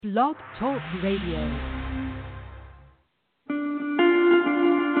Blog Talk Radio.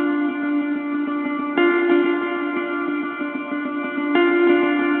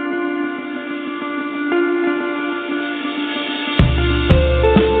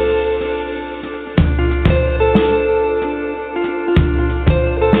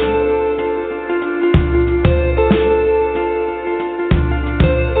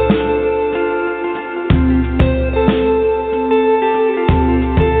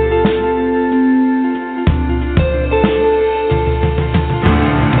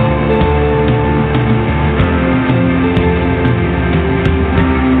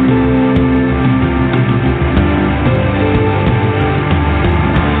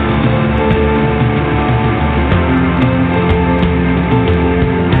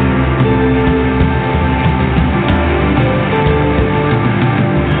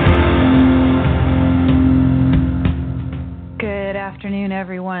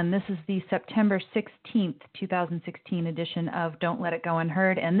 September 16th, 2016 edition of Don't Let It Go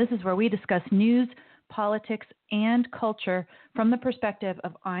Unheard, and this is where we discuss news, politics, and culture from the perspective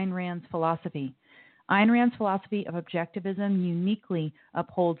of Ayn Rand's philosophy. Ayn Rand's philosophy of objectivism uniquely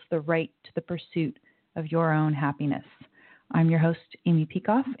upholds the right to the pursuit of your own happiness. I'm your host, Amy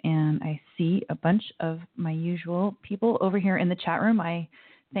Peikoff, and I see a bunch of my usual people over here in the chat room. I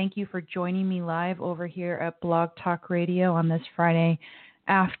thank you for joining me live over here at Blog Talk Radio on this Friday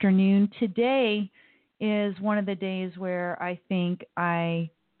afternoon. Today is one of the days where I think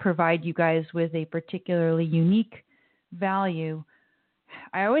I provide you guys with a particularly unique value.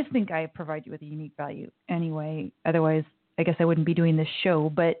 I always think I provide you with a unique value anyway. Otherwise, I guess I wouldn't be doing this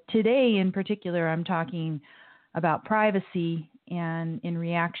show. But today in particular, I'm talking about privacy and in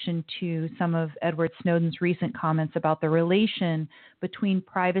reaction to some of Edward Snowden's recent comments about the relation between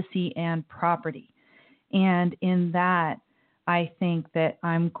privacy and property. And in that, I think that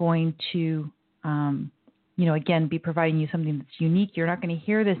I'm going to, again, be providing you something that's unique. You're not going to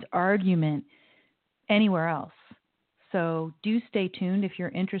hear this argument anywhere else. So do stay tuned if you're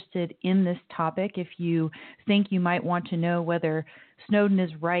interested in this topic. If you think you might want to know whether Snowden is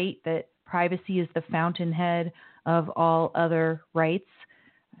right, that privacy is the fountainhead of all other rights,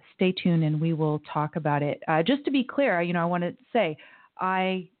 stay tuned and we will talk about it. Just to be clear, I want to say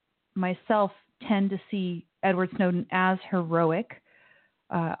I myself tend to see Edward Snowden as heroic.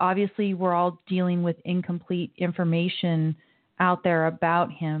 Obviously, we're all dealing with incomplete information out there about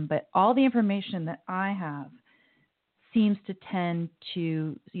him, but all the information that I have seems to tend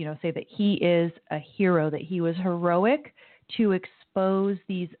to, say that he is a hero, that he was heroic to expose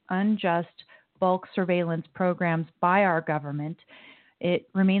these unjust bulk surveillance programs by our government. It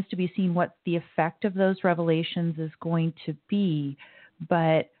remains to be seen what the effect of those revelations is going to be,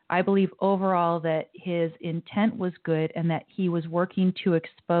 but I believe overall that his intent was good and that he was working to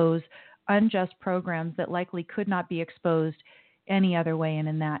expose unjust programs that likely could not be exposed any other way, and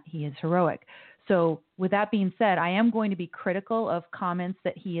in that he is heroic. So with that being said, I am going to be critical of comments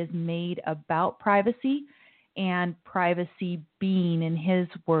that he has made about privacy, and privacy being, in his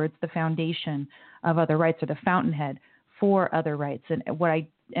words, the foundation of other rights, or the fountainhead for other rights.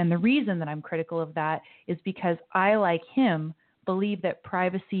 And the reason that I'm critical of that is because I, like him, believe that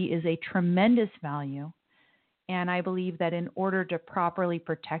privacy is a tremendous value, and I believe that in order to properly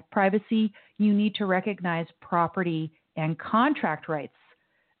protect privacy, you need to recognize property and contract rights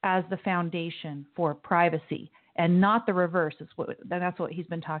as the foundation for privacy, and not the reverse. That's what he's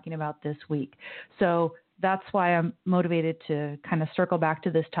been talking about this week. So that's why I'm motivated to kind of circle back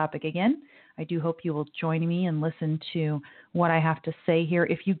to this topic again. I do hope you will join me and listen to what I have to say here.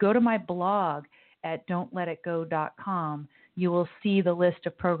 If you go to my blog at don'tletitgo.com, you will see the list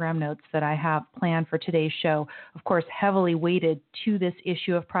of program notes that I have planned for today's show, of course, heavily weighted to this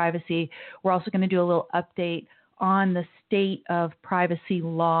issue of privacy. We're also going to do a little update on the state of privacy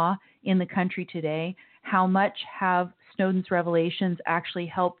law in the country today. How much have Snowden's revelations actually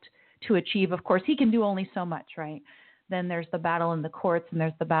helped to achieve? Of course, he can do only so much, right? Then there's the battle in the courts, and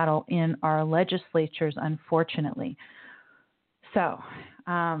there's the battle in our legislatures, unfortunately. So,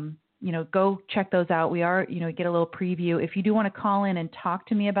 go check those out. We are, get a little preview. If you do want to call in and talk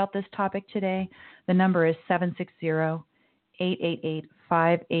to me about this topic today, the number is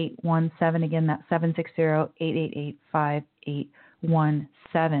 760-888-5817. Again, that's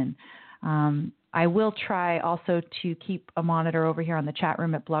 760-888-5817. I will try also to keep a monitor over here on the chat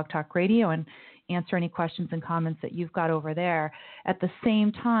room at Blog Talk Radio and answer any questions and comments that you've got over there. At the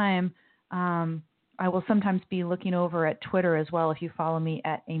same time, I will sometimes be looking over at Twitter as well. If you follow me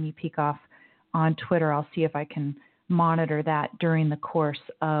at Amy Peikoff on Twitter, I'll see if I can monitor that during the course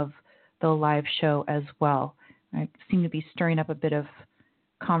of the live show as well. I seem to be stirring up a bit of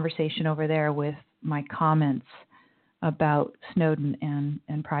conversation over there with my comments about Snowden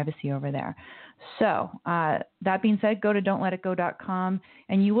and privacy over there. So that being said, go to don'tletitgo.com,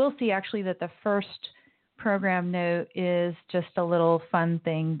 and you will see actually that the first program note is just a little fun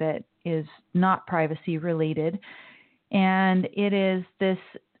thing that is not privacy related. And it is this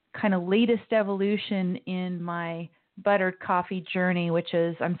kind of latest evolution in my buttered coffee journey, which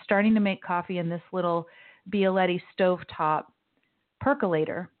is I'm starting to make coffee in this little Bialetti stovetop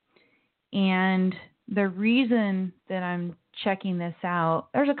percolator. And the reason that I'm checking this out,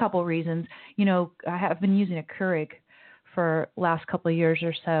 there's a couple reasons. You know, I have been using a Keurig for last couple of years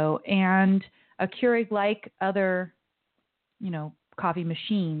or so, and a Keurig, like other, you know, coffee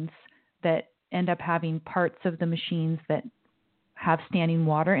machines that end up having parts of the machines that have standing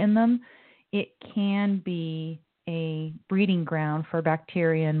water in them, it can be a breeding ground for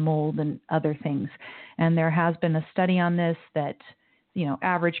bacteria and mold and other things. And there has been a study on this that, you know,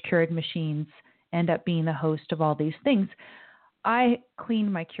 average Keurig machines end up being the host of all these things. I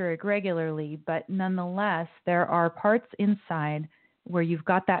clean my Keurig regularly, but nonetheless, there are parts inside where you've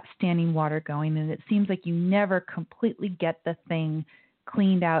got that standing water going, and it seems like you never completely get the thing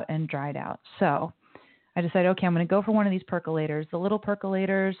cleaned out and dried out. So I decided, okay, I'm going to go for one of these percolators. The little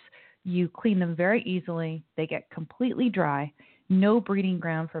percolators, you clean them very easily. They get completely dry, no breeding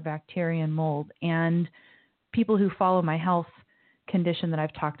ground for bacteria and mold. And people who follow my health condition that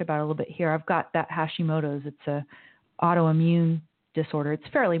I've talked about a little bit here, I've got that Hashimoto's. It's a autoimmune disorder. It's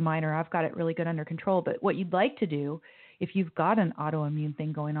fairly minor. I've got it really good under control. But what you'd like to do if you've got an autoimmune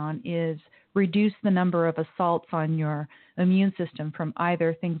thing going on is reduce the number of assaults on your immune system from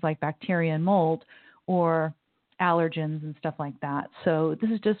either things like bacteria and mold or allergens and stuff like that. So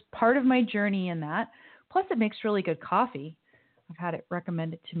this is just part of my journey in that. Plus it makes really good coffee. I've had it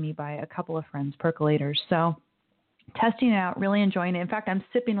recommended to me by a couple of friends, percolators. So testing it out, really enjoying it. In fact, I'm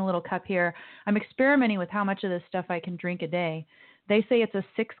sipping a little cup here. I'm experimenting with how much of this stuff I can drink a day. They say it's a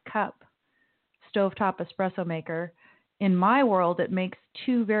 6-cup stovetop espresso maker. In my world, it makes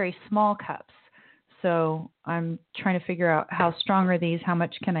 2 very small cups. So I'm trying to figure out how strong are these, how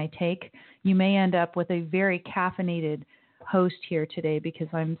much can I take. You may end up with a very caffeinated host here today because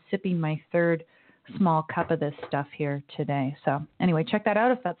I'm sipping my 3rd small cup of this stuff here today. So anyway, check that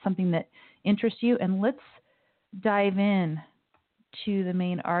out if that's something that interests you. And let's dive in to the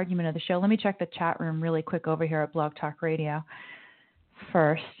main argument of the show. Let me check the chat room really quick over here at Blog Talk Radio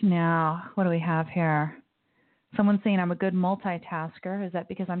first. Now, what do we have here? Someone's saying I'm a good multitasker. Is that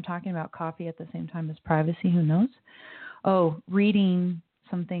because I'm talking about coffee at the same time as privacy? Who knows? Oh, reading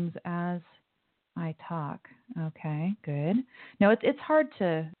some things as I talk. Okay, good. No, it's hard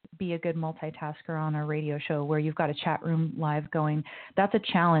to be a good multitasker on a radio show where you've got a chat room live going. That's a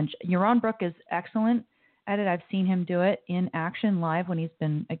challenge. Yaron Brook is excellent at it. I've seen him do it in action live when he's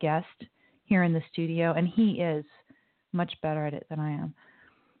been a guest here in the studio, and he is much better at it than I am.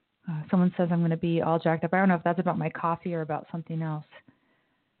 Someone says I'm going to be all jacked up. I don't know if that's about my coffee or about something else.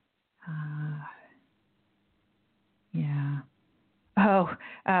 Yeah. Oh,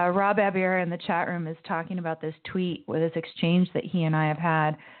 Rob Abier in the chat room is talking about this tweet or this exchange that he and I have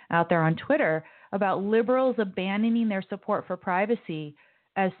had out there on Twitter about liberals abandoning their support for privacy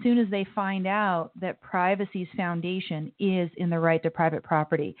as soon as they find out that privacy's foundation is in the right to private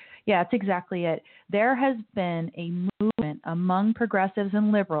property. Yeah, that's exactly it. There has been a movement among progressives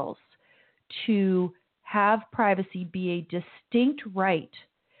and liberals to have privacy be a distinct right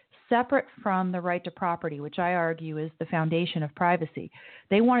separate from the right to property, which I argue is the foundation of privacy.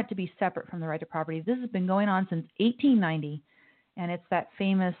 They want it to be separate from the right to property. This has been going on since 1890, and it's that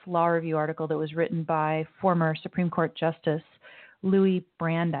famous Law Review article that was written by former Supreme Court Justice Louis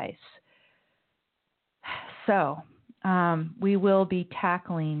Brandeis. So we will be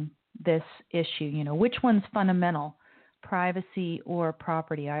tackling this issue. You know, which one's fundamental, privacy or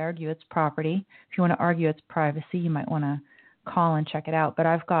property? I argue it's property. If you want to argue it's privacy, you might want to call and check it out. But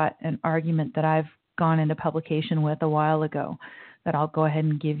I've got an argument that I've gone into publication with a while ago that I'll go ahead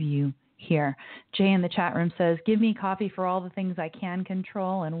and give you here. Jay in the chat room says, give me coffee for all the things I can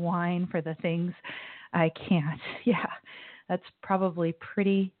control and wine for the things I can't. Yeah. That's probably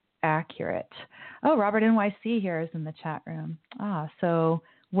pretty accurate. Oh, Robert NYC here is in the chat room. So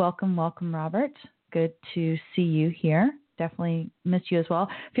welcome, Robert. Good to see you here. Definitely miss you as well.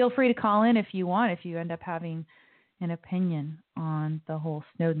 Feel free to call in if you want, if you end up having an opinion on the whole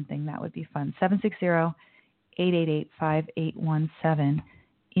Snowden thing. That would be fun. 760-888-5817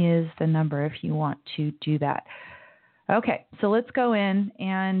 is the number if you want to do that. Okay, so let's go in,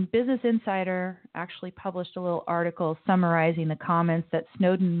 and Business Insider actually published a little article summarizing the comments that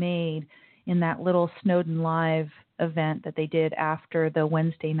Snowden made in that little Snowden Live event that they did after the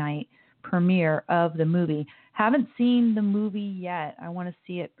Wednesday night premiere of the movie. Haven't seen the movie yet. I want to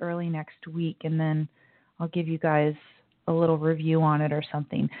see it early next week, and then I'll give you guys a little review on it or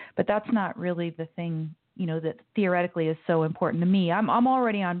something. But that's not really the thing, that theoretically is so important to me. I'm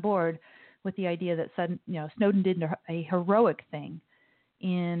already on board with the idea that Snowden did a heroic thing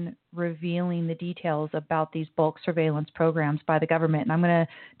in revealing the details about these bulk surveillance programs by the government. And I'm going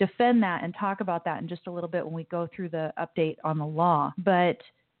to defend that and talk about that in just a little bit when we go through the update on the law. But,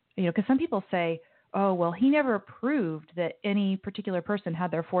 because some people say, oh, well, he never proved that any particular person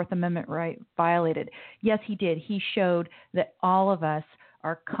had their Fourth Amendment right violated. Yes, he did. He showed that all of us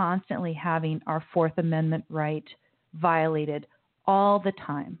are constantly having our Fourth Amendment right violated all the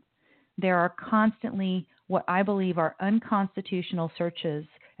time. There are constantly what I believe are unconstitutional searches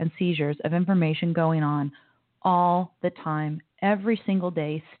and seizures of information going on all the time, every single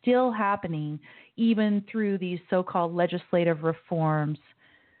day, still happening, even through these so-called legislative reforms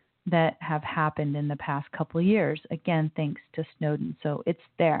that have happened in the past couple of years, again, thanks to Snowden. So it's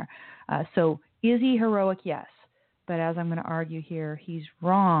there. So is he heroic? Yes. But as I'm going to argue here, he's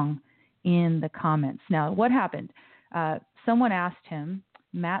wrong in the comments. Now, what happened? Someone asked him,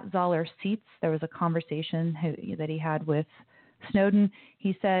 Matt Zoller Seats, there was a conversation that he had with Snowden.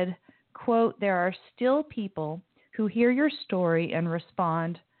 He said, quote, "There are still people who hear your story and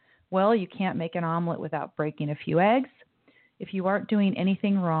respond, well, you can't make an omelet without breaking a few eggs. If you aren't doing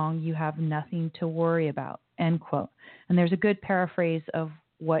anything wrong, you have nothing to worry about," end quote. And there's a good paraphrase of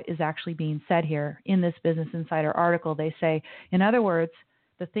what is actually being said here in this Business Insider article. They say, in other words,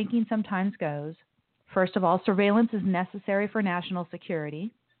 the thinking sometimes goes, first of all, surveillance is necessary for national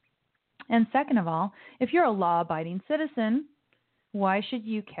security. And second of all, if you're a law-abiding citizen, why should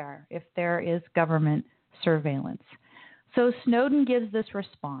you care if there is government surveillance? So Snowden gives this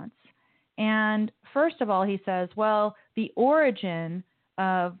response. And first of all, he says, well, the origin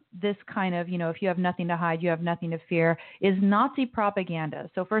of this kind of, if you have nothing to hide, you have nothing to fear, is Nazi propaganda.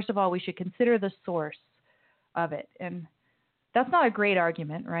 So first of all, we should consider the source of it. And that's not a great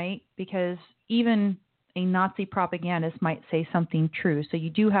argument, right? Because even a Nazi propagandist might say something true. So you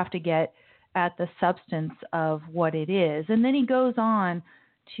do have to get at the substance of what it is. And then he goes on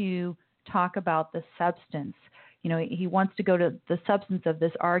to talk about the substance. He wants to go to the substance of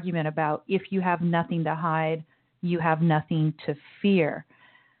this argument about if you have nothing to hide, you have nothing to fear.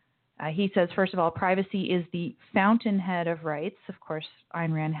 He says, first of all, privacy is the fountainhead of rights. Of course,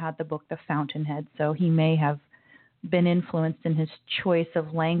 Ayn Rand had the book The Fountainhead, so he may have been influenced in his choice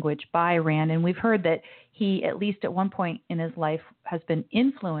of language by Rand. And we've heard that he, at least at one point in his life, has been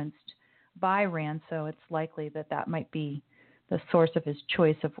influenced by Rand, so it's likely that that might be the source of his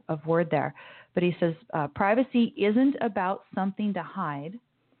choice of word there. But he says, privacy isn't about something to hide.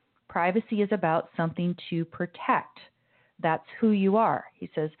 Privacy is about something to protect. That's who you are. He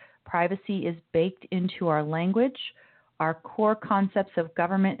says, privacy is baked into our language, our core concepts of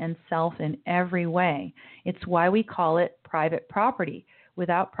government and self in every way. It's why we call it private property.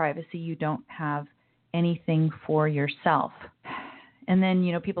 Without privacy, you don't have anything for yourself. And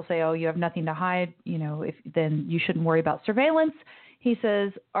then, people say, oh, you have nothing to hide, then you shouldn't worry about surveillance. He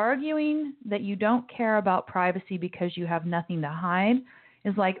says, arguing that you don't care about privacy because you have nothing to hide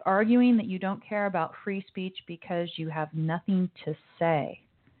is like arguing that you don't care about free speech because you have nothing to say.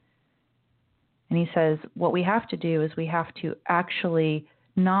 And he says, what we have to do is we have to actually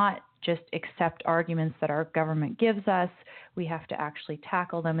not just accept arguments that our government gives us. We have to actually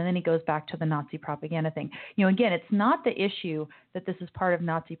tackle them. And then he goes back to the Nazi propaganda thing. Again, it's not the issue that this is part of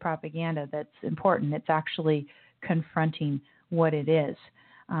Nazi propaganda that's important. It's actually confronting what it is.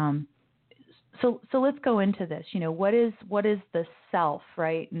 So let's go into this. What is the self,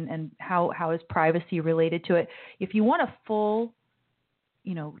 right? And how is privacy related to it? If you want a full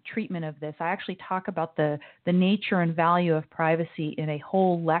treatment of this, I actually talk about the nature and value of privacy in a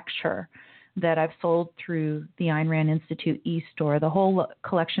whole lecture that I've sold through the Ayn Rand Institute e-store. The whole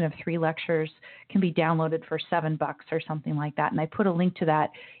collection of 3 lectures can be downloaded for $7 or something like that. And I put a link to that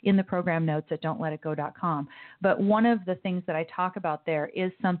in the program notes at don'tletitgo.com. But one of the things that I talk about there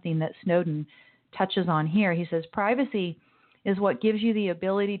is something that Snowden touches on here. He says, privacy is what gives you the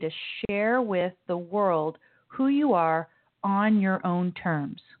ability to share with the world who you are on your own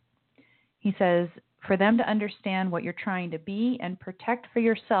terms. He says, for them to understand what you're trying to be and protect for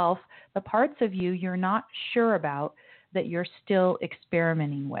yourself the parts of you you're not sure about that you're still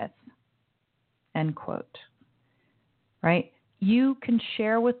experimenting with, end quote. Right? You can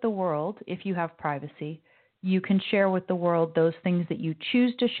share with the world, if you have privacy, you can share with the world those things that you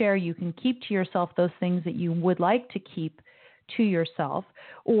choose to share. You can keep to yourself those things that you would like to keep to yourself.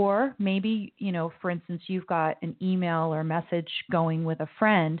 Or maybe, for instance, you've got an email or message going with a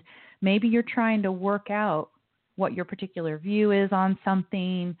friend. Maybe you're trying to work out what your particular view is on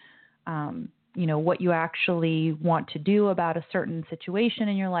something, what you actually want to do about a certain situation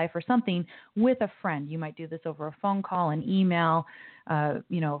in your life or something with a friend. You might do this over a phone call, an email,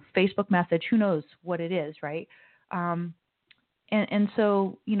 Facebook message, who knows what it is, right? And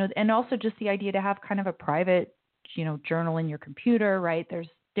so, and also just the idea to have kind of a private, journal in your computer, right? There's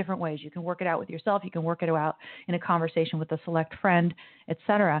different ways. You can work it out with yourself. You can work it out in a conversation with a select friend,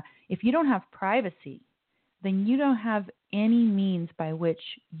 etc. If you don't have privacy, then you don't have any means by which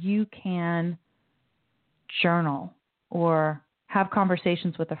you can journal or have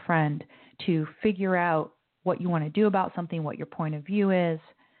conversations with a friend to figure out what you want to do about something, what your point of view is,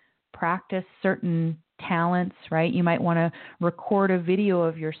 practice certain talents, right? You might want to record a video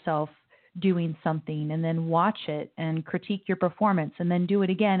of yourself doing something and then watch it and critique your performance and then do it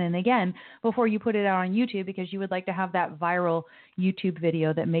again and again before you put it out on YouTube because you would like to have that viral YouTube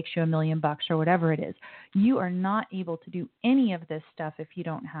video that makes you $1 million or whatever it is. You are not able to do any of this stuff if you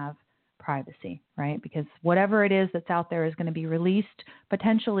don't have privacy, right? Because whatever it is that's out there is going to be released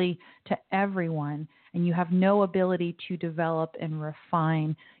potentially to everyone, and you have no ability to develop and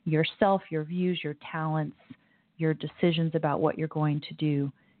refine yourself, your views, your talents, your decisions about what you're going to do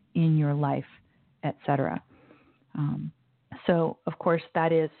in your life, etc. So, of course,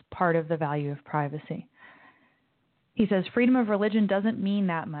 that is part of the value of privacy. He says, freedom of religion doesn't mean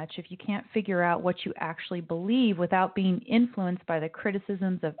that much if you can't figure out what you actually believe without being influenced by the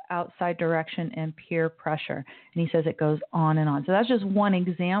criticisms of outside direction and peer pressure. And he says it goes on and on. So that's just one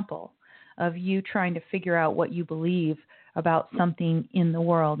example of you trying to figure out what you believe about something in the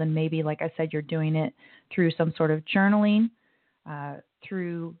world. And maybe, like I said, you're doing it through some sort of journaling,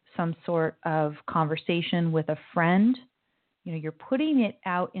 through some sort of conversation with a friend. You're putting it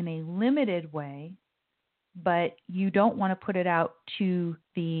out in a limited way, but you don't want to put it out to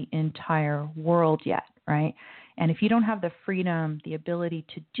the entire world yet, right? And if you don't have the freedom, the ability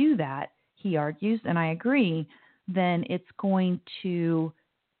to do that, he argues, and I agree, then it's going to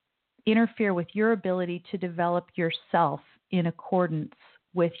interfere with your ability to develop yourself in accordance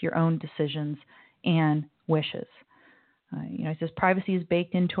with your own decisions and wishes. He says privacy is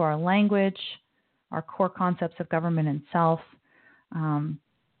baked into our language, our core concepts of government and self.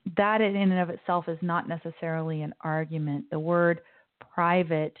 That in and of itself is not necessarily an argument. The word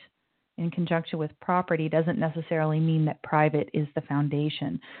private in conjunction with property doesn't necessarily mean that private is the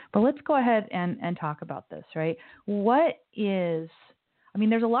foundation. But let's go ahead and talk about this, right? There's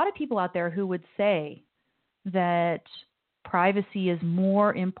a lot of people out there who would say that privacy is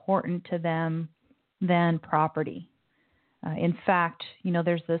more important to them than property. In fact,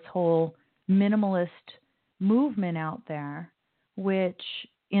 there's this whole minimalist movement out there, which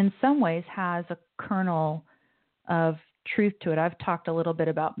in some ways has a kernel of truth to it. I've talked a little bit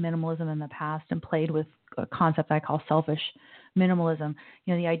about minimalism in the past and played with a concept I call selfish minimalism.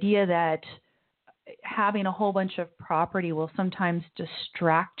 The idea that having a whole bunch of property will sometimes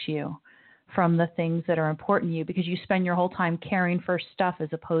distract you from the things that are important to you because you spend your whole time caring for stuff as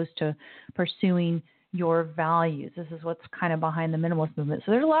opposed to pursuing your values. This is what's kind of behind the minimalist movement.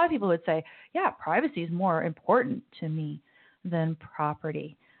 So there's a lot of people who would say, yeah, privacy is more important to me than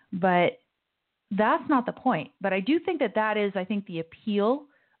property. But that's not the point. But I do think that is, the appeal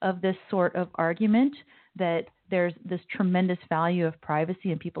of this sort of argument, that there's this tremendous value of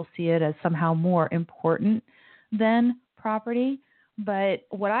privacy and people see it as somehow more important than property. But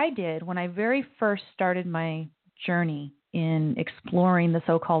what I did when I very first started my journey in exploring the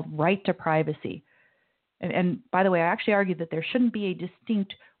so-called right to privacy, and by the way, I actually argue that there shouldn't be a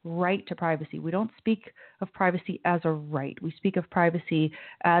distinct right to privacy. We don't speak of privacy as a right. We speak of privacy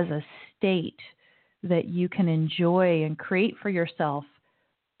as a state that you can enjoy and create for yourself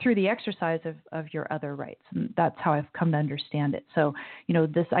through the exercise of your other rights. And that's how I've come to understand it. So,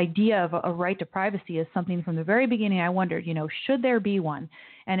 this idea of a right to privacy is something from the very beginning I wondered, should there be one?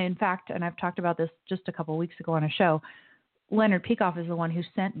 And in fact, and I've talked about this just a couple of weeks ago on a show, Leonard Peikoff is the one who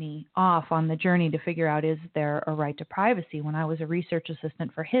sent me off on the journey to figure out, is there a right to privacy, when I was a research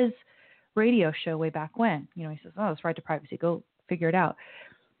assistant for his radio show way back when. He says, oh, it's right to privacy. Go figure it out.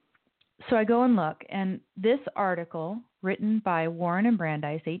 So I go and look, and this article written by Warren and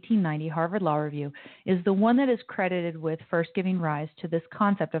Brandeis, 1890, Harvard Law Review, is the one that is credited with first giving rise to this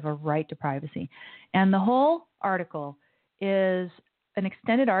concept of a right to privacy. And the whole article is an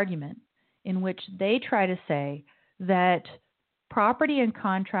extended argument in which they try to say that property and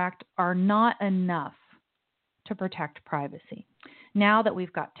contract are not enough to protect privacy. Now that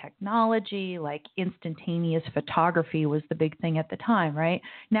we've got technology, like instantaneous photography was the big thing at the time, right?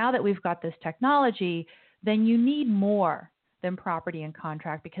 Now that we've got this technology, then you need more than property and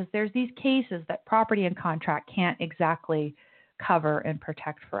contract, because there's these cases that property and contract can't exactly cover and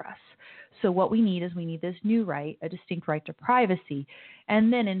protect for us. So what we need this new right, a distinct right to privacy.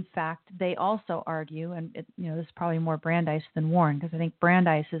 And then, in fact, they also argue, and this is probably more Brandeis than Warren, because I think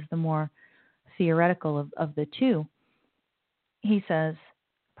Brandeis is the more theoretical of the two. He says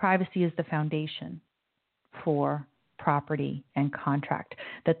privacy is the foundation for property and contract,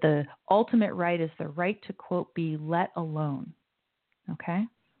 that the ultimate right is the right to, quote, be let alone. Okay?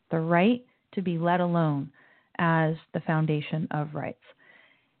 The right to be let alone as the foundation of rights.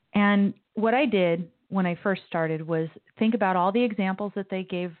 And what I did when I first started was think about all the examples that they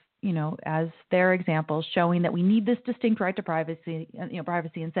gave, as their examples showing that we need this distinct right to privacy,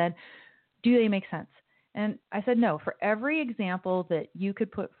 and said, do they make sense? And I said, no. For every example that you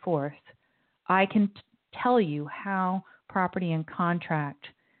could put forth, I can tell you how property and contract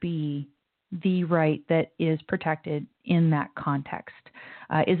be the right that is protected in that context.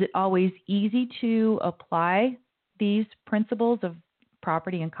 Is it always easy to apply these principles of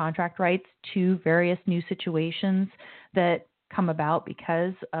property and contract rights to various new situations that come about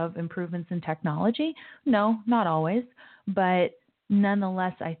because of improvements in technology? No, not always, but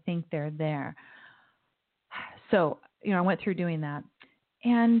nonetheless, I think they're there. So, I went through doing that.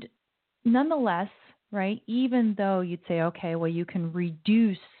 And nonetheless, right, even though you'd say, okay, well, you can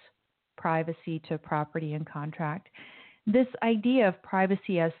reduce privacy to property and contract, this idea of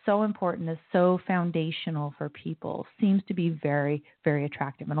privacy as so important, as so foundational for people, seems to be very, very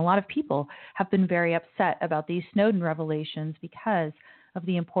attractive. And a lot of people have been very upset about these Snowden revelations because of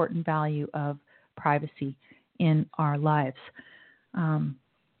the important value of privacy in our lives.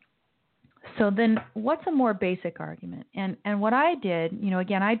 So then what's a more basic argument? And what I did,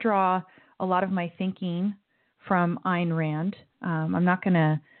 again, I draw a lot of my thinking from Ayn Rand. I'm not going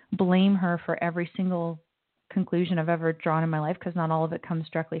to blame her for every single conclusion I've ever drawn in my life, because not all of it comes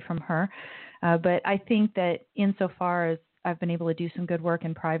directly from her. But I think that insofar as I've been able to do some good work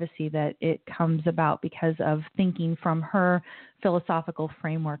in privacy, that it comes about because of thinking from her philosophical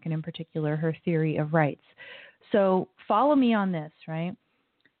framework, and in particular her theory of rights. So follow me on this, right?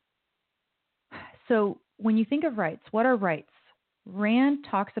 So when you think of rights, what are rights? Rand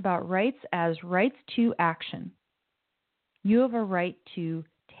talks about rights as rights to action. You have a right to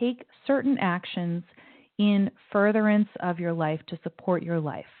take certain actions in furtherance of your life to support your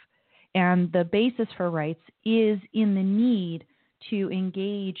life. And the basis for rights is in the need to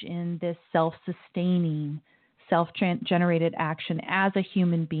engage in this self-sustaining, self-generated action as a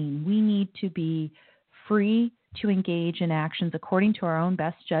human being. We need to be free to engage in actions according to our own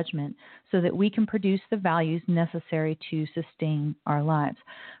best judgment so that we can produce the values necessary to sustain our lives.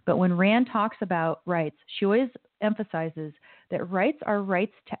 But when Rand talks about rights, she always emphasizes that rights are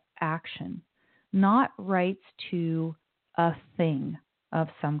rights to action, not rights to a thing of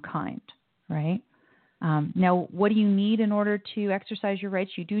some kind, right? Now, what do you need in order to exercise your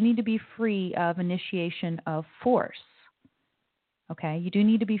rights? You do need to be free of initiation of force, okay? You do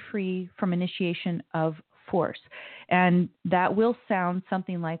need to be free from initiation of force. And that will sound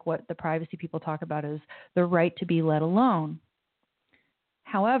something like what the privacy people talk about as the right to be let alone.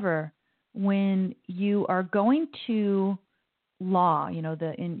 However, when you are going to law,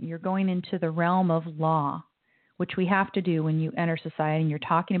 you're going into the realm of law, which we have to do when you enter society, and you're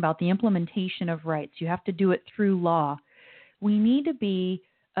talking about the implementation of rights, you have to do it through law. We need to be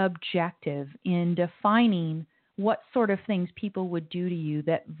objective in defining what sort of things people would do to you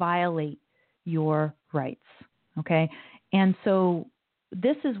that violate your rights, okay? And so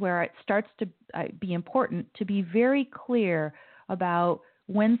this is where it starts to be important to be very clear about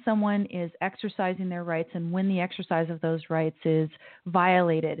when someone is exercising their rights and when the exercise of those rights is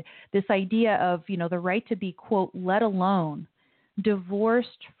violated. This idea of, the right to be, quote, let alone, divorced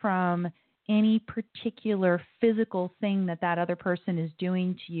from any particular physical thing that other person is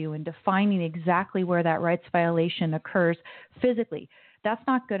doing to you, and defining exactly where that rights violation occurs physically. That's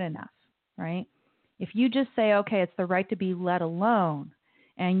not good enough, right? If you just say, okay, it's the right to be let alone,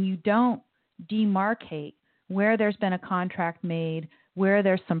 and you don't demarcate where there's been a contract made, where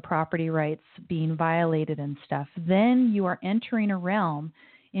there's some property rights being violated and stuff, then you are entering a realm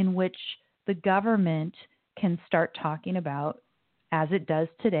in which the government can start talking about, as it does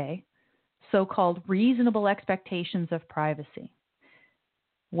today, so-called reasonable expectations of privacy.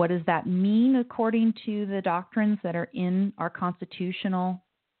 What does that mean according to the doctrines that are in our constitutional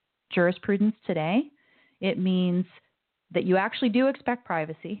jurisprudence today? It means that you actually do expect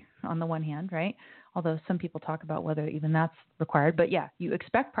privacy on the one hand, right? although some people talk about whether even that's required. But yeah, you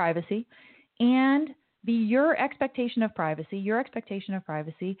expect privacy, and your expectation of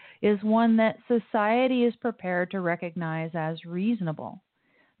privacy is one that society is prepared to recognize as reasonable.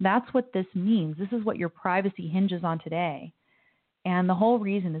 That's what this means. This is what your privacy hinges on today. And the whole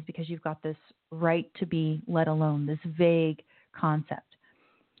reason is because you've got this right to be let alone, this vague concept.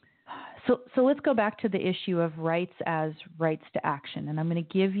 So let's go back to the issue of rights as rights to action. And I'm going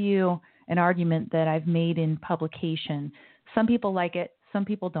to give you an argument that I've made in publication. Some people like it. Some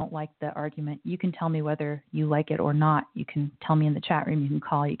people don't like the argument. You can tell me whether you like it or not. You can tell me in the chat room. You can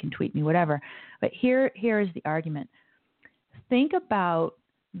call. You can tweet me, whatever. But here is the argument. Think about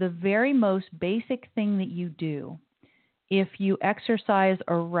the very most basic thing that you do if you exercise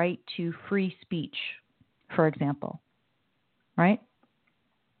a right to free speech, for example, right?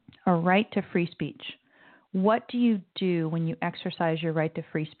 A right to free speech. What do you do when you exercise your right to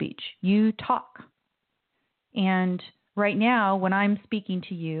free speech? You talk. And right now, when I'm speaking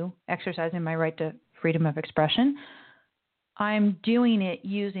to you, exercising my right to freedom of expression, I'm doing it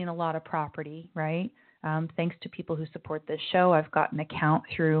using a lot of property, right? Thanks to people who support this show. I've got an account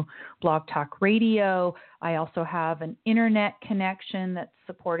through Blog Talk Radio. I also have an internet connection that's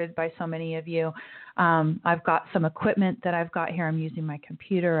supported by so many of you. I've got some equipment that I've got here. I'm using my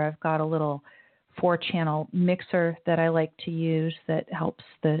computer. I've got a little 4-channel mixer that I like to use that helps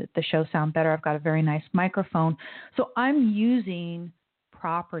the show sound better. I've got a very nice microphone. So I'm using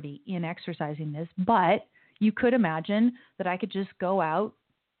property in exercising this, but you could imagine that I could just go out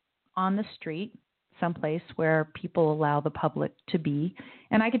on the street, someplace where people allow the public to be,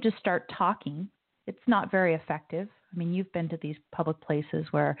 and I could just start talking. It's not very effective. I mean, you've been to these public places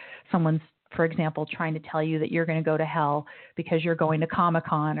where someone's, for example, trying to tell you that you're going to go to hell because you're going to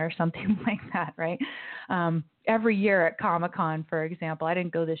Comic-Con or something like that, right? Every year at Comic-Con, for example, I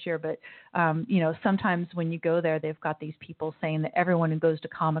didn't go this year, but, sometimes when you go there, they've got these people saying that everyone who goes to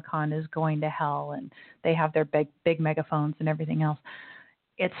Comic-Con is going to hell, and they have their big megaphones and everything else.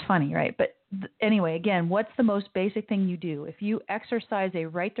 It's funny, right? But anyway, again, what's the most basic thing you do? If you exercise a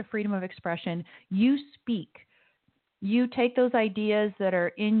right to freedom of expression, you speak. You take those ideas that are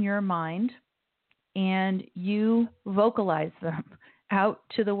in your mind and you vocalize them out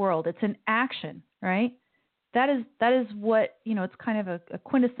to the world. It's an action, right? That is what, it's kind of a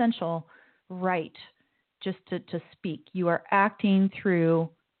quintessential right just to speak. You are acting through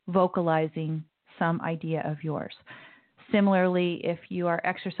vocalizing some idea of yours. Similarly, if you are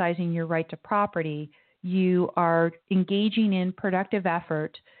exercising your right to property, you are engaging in productive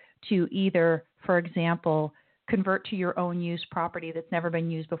effort to either, for example, convert to your own use property that's never been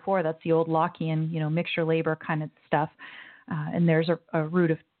used before. That's the old Lockean, mixture labor kind of stuff. And there's a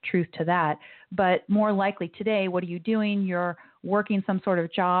root of truth to that. But more likely today, what are you doing? You're working some sort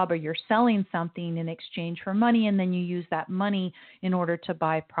of job, or you're selling something in exchange for money, and then you use that money in order to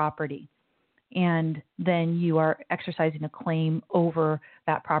buy property. And then you are exercising a claim over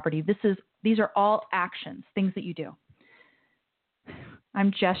that property. These are all actions, things that you do.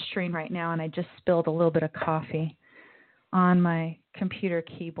 I'm gesturing right now, and I just spilled a little bit of coffee on my computer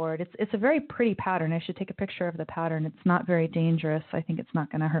keyboard. It's a very pretty pattern. I should take a picture of the pattern. It's not very dangerous. I think it's not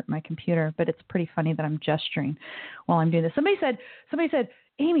going to hurt my computer, but it's pretty funny that I'm gesturing while I'm doing this. Somebody said,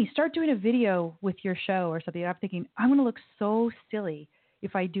 Amy, start doing a video with your show or something. And I'm thinking, I'm going to look so silly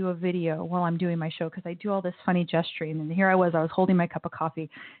if I do a video while I'm doing my show, because I do all this funny gesturing. And here I was holding my cup of coffee,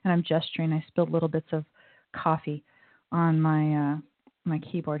 and I'm gesturing. I spilled little bits of coffee on my my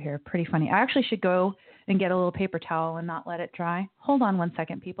keyboard here. Pretty funny. I actually should go and get a little paper towel and not let it dry. Hold on one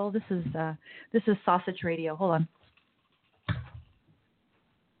second, people. This is Sausage Radio. Hold on.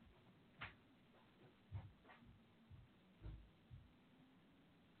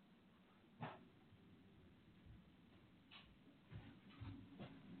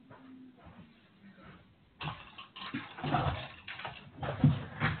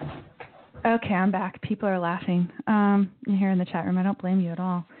 Okay, I'm back. People are laughing here in the chat room. I don't blame you at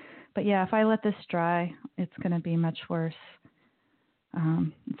all. But yeah, if I let this dry, it's going to be much worse.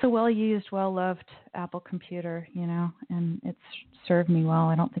 It's a well-used, well-loved Apple computer, and it's served me well.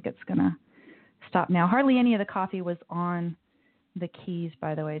 I don't think it's going to stop now. Hardly any of the coffee was on the keys,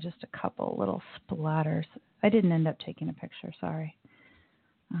 by the way, just a couple little splatters. I didn't end up taking a picture, sorry.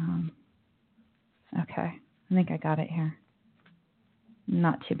 Okay, I think I got it here.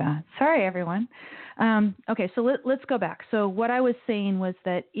 Not too bad. Sorry, everyone. Okay, so let's go back. So what I was saying was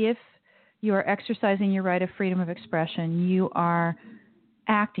that if you are exercising your right of freedom of expression, you are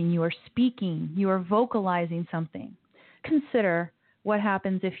acting, you are speaking, you are vocalizing something. Consider what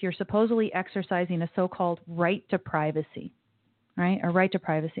happens if you're supposedly exercising a so-called right to privacy, right? A right to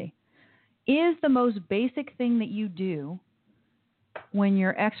privacy. is the most basic thing that you do when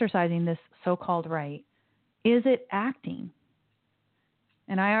you're exercising this so-called right, is it acting?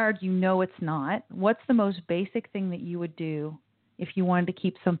 And I argue, no, it's not. What's the most basic thing that you would do if you wanted to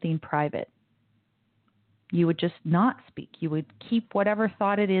keep something private? You would just not speak. You would keep whatever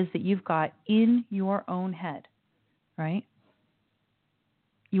thought it is that you've got in your own head, right?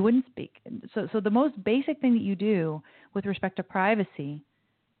 You wouldn't speak. So the most basic thing that you do with respect to privacy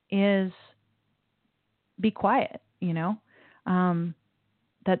is be quiet,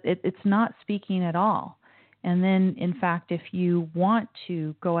 that it's not speaking at all. And then, in fact, if you want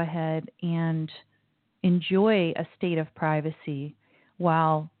to go ahead and enjoy a state of privacy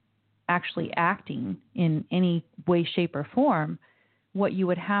while actually acting in any way, shape, or form, what you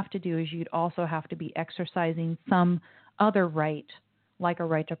would have to do is you'd also have to be exercising some other right, like a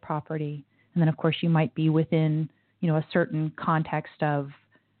right to property. And then, of course, you might be within, a certain context of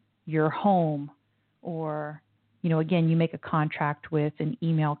your home, or again, you make a contract with an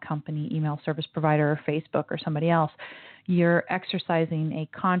email company, email service provider, or Facebook, or somebody else. You're exercising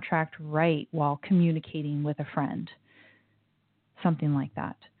a contract right while communicating with a friend, something like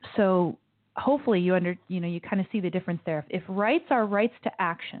that. So hopefully you kind of see the difference there. If rights are rights to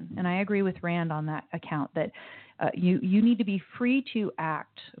action, and I agree with Rand on that account, that you need to be free to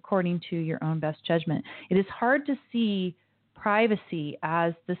act according to your own best judgment. It is hard to see privacy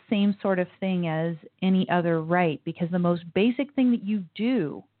as the same sort of thing as any other right, because the most basic thing that you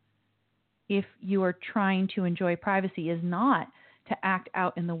do if you are trying to enjoy privacy is not to act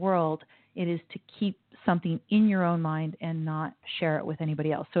out in the world. It is to keep something in your own mind and not share it with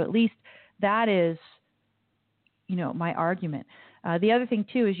anybody else. So at least that is, my argument. The other thing,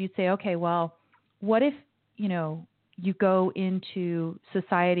 too, is you'd say, okay, well, what if, you go into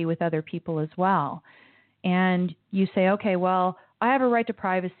society with other people as well, and you say, okay, well, I have a right to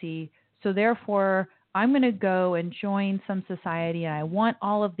privacy, so therefore I'm going to go and join some society, and I want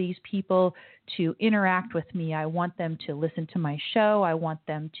all of these people to interact with me. I want them to listen to my show. I want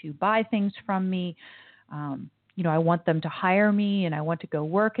them to buy things from me. I want them to hire me, and I want to go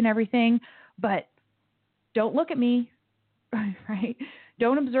work and everything. But don't look at me, right?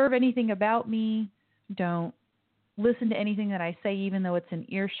 Don't observe anything about me. Don't listen to anything that I say, even though it's an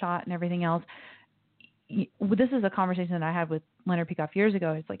earshot and everything else. This is a conversation that I had with Leonard Peikoff years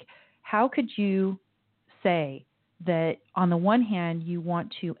ago. It's like, how could you say that on the one hand you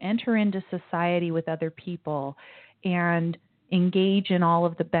want to enter into society with other people and engage in all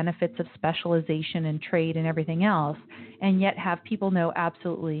of the benefits of specialization and trade and everything else, and yet have people know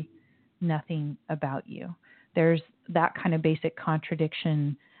absolutely nothing about you? There's that kind of basic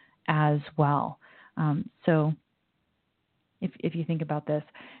contradiction as well. So if you think about this.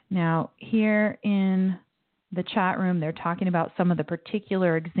 Now, here in the chat room, they're talking about some of the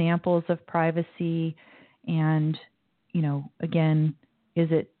particular examples of privacy, and, again, is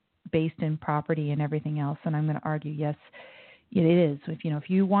it based in property and everything else? And I'm going to argue, yes, it is. If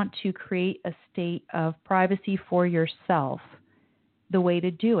you want to create a state of privacy for yourself, the way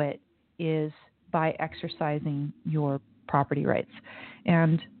to do it is by exercising your property rights.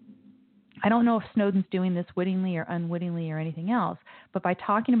 And I don't know if Snowden's doing this wittingly or unwittingly or anything else, but by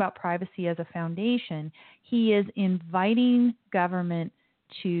talking about privacy as a foundation, he is inviting government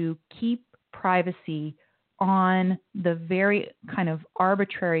to keep privacy on the very kind of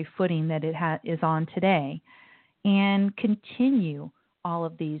arbitrary footing that it is on today, and continue all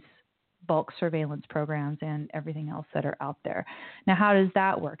of these bulk surveillance programs and everything else that are out there. Now, how does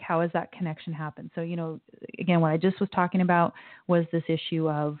that work? How does that connection happen? So, again, what I just was talking about was this issue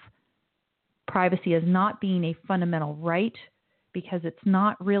of privacy as not being a fundamental right, because it's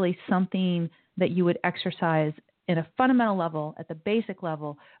not really something that you would exercise at a fundamental level, at the basic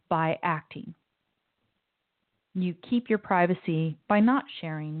level, by acting. You keep your privacy by not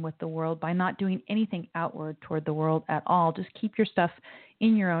sharing with the world, by not doing anything outward toward the world at all. Just keep your stuff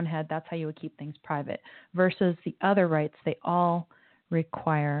in your own head. That's how you would keep things private. Versus the other rights, they all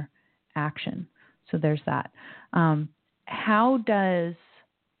require action. So there's that. How does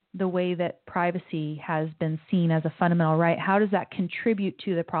the way that privacy has been seen as a fundamental right, how does that contribute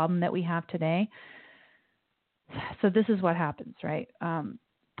to the problem that we have today? So this is what happens, right?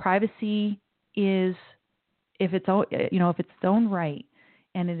 Privacy is, if it's its own right,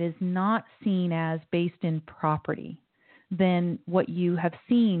 and it is not seen as based in property, then what you have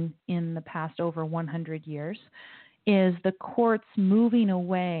seen in the past over 100 years is the courts moving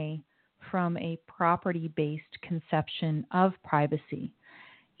away from a property-based conception of privacy,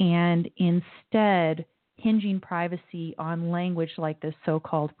 and instead hinging privacy on language like this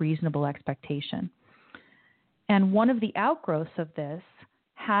so-called reasonable expectation. And one of the outgrowths of this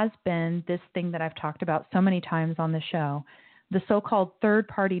has been this thing that I've talked about so many times on the show, the so-called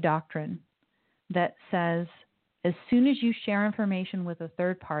third-party doctrine that says as soon as you share information with a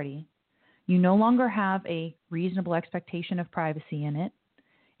third party, you no longer have a reasonable expectation of privacy in it.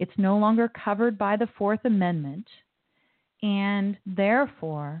 It's no longer covered by the Fourth Amendment. And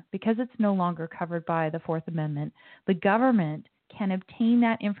therefore, because it's no longer covered by the Fourth Amendment, the government can obtain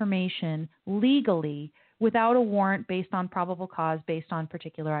that information legally without a warrant based on probable cause, based on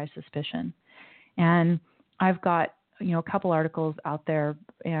particularized suspicion. And I've got a couple articles out there,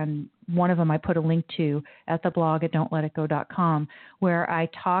 and one of them I put a link to at the blog at don'tletitgo.com, where I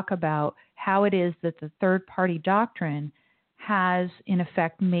talk about how it is that the third-party doctrine has, in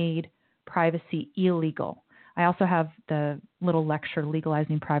effect, made privacy illegal. I also have the little lecture,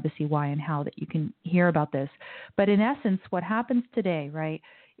 Legalizing Privacy, Why and How, that you can hear about this. But in essence, what happens today, right,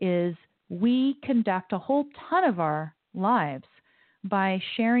 is we conduct a whole ton of our lives by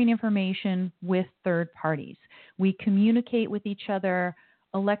sharing information with third parties. We communicate with each other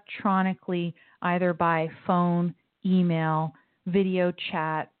electronically, either by phone, email, video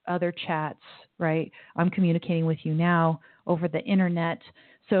chat, other chats, right? I'm communicating with you now over the internet.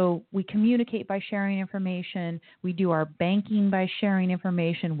 So we communicate by sharing information. We do our banking by sharing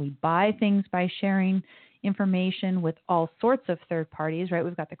information. We buy things by sharing information with all sorts of third parties, right?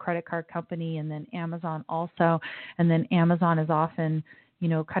 We've got the credit card company and then Amazon also. And then Amazon is often,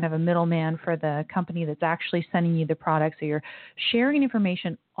 kind of a middleman for the company that's actually sending you the product. So you're sharing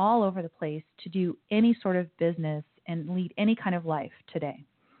information all over the place to do any sort of business and lead any kind of life today.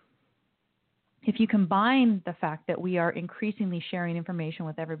 If you combine the fact that we are increasingly sharing information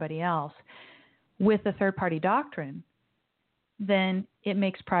with everybody else with the third-party doctrine, then it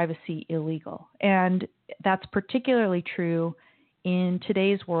makes privacy illegal. And that's particularly true in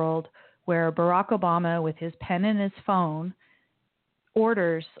today's world, where Barack Obama, with his pen and his phone,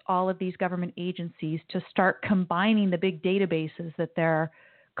 orders all of these government agencies to start combining the big databases that they're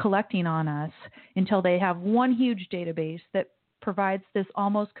collecting on us until they have one huge database that provides this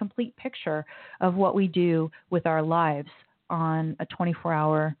almost complete picture of what we do with our lives on a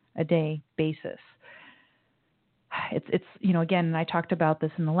 24-hour-a-day basis. It's again, and I talked about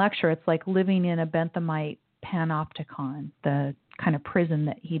this in the lecture, it's like living in a Benthamite panopticon, the kind of prison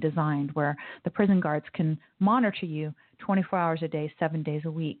that he designed, where the prison guards can monitor you 24 hours a day, 7 days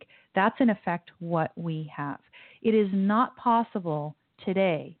a week. That's in effect what we have. It is not possible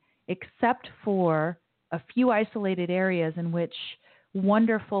today, except for a few isolated areas in which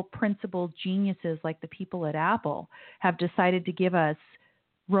wonderful principled geniuses like the people at Apple have decided to give us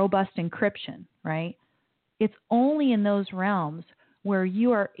robust encryption, right? It's only in those realms where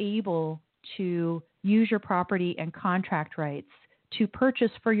you are able to use your property and contract rights to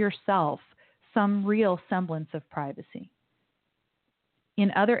purchase for yourself some real semblance of privacy.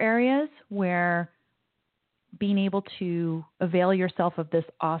 In other areas where being able to avail yourself of this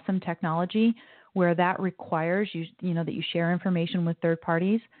awesome technology, where that requires you that you share information with third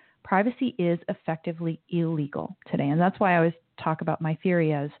parties, privacy is effectively illegal today. And that's why I always talk about my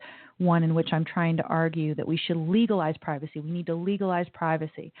theory as one in which I'm trying to argue that we should legalize privacy. We need to legalize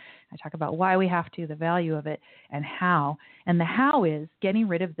privacy. I talk about why we have to, the value of it, and how. And the how is getting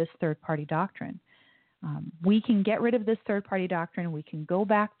rid of this third-party doctrine. We can get rid of this third-party doctrine. We can go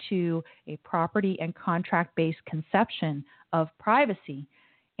back to a property and contract-based conception of privacy.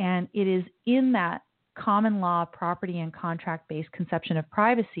 And it is in that common law property and contract-based conception of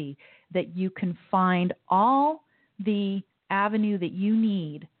privacy that you can find all the avenue that you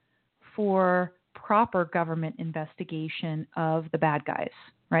need for proper government investigation of the bad guys,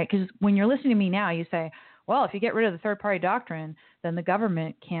 right? Because when you're listening to me now, you say, well, if you get rid of the third-party doctrine, then the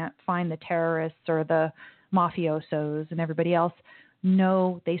government can't find the terrorists or the mafiosos and everybody else.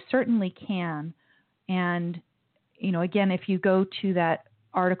 No, they certainly can. And, again, if you go to that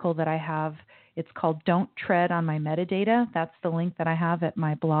article that I have, it's called Don't Tread on My Metadata. That's the link that I have at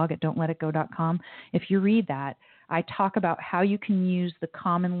my blog at don'tletitgo.com. If you read that, I talk about how you can use the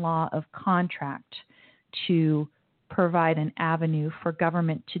common law of contract to provide an avenue for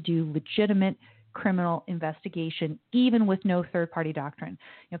government to do legitimate criminal investigation, even with no third-party doctrine.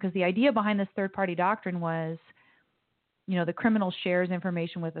 Because the idea behind this third-party doctrine was, the criminal shares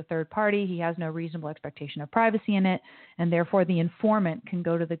information with a third party. He has no reasonable expectation of privacy in it, and therefore the informant can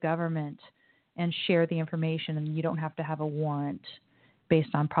go to the government and share the information, and you don't have to have a warrant based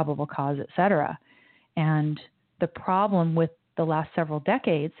on probable cause, et cetera. And the problem with the last several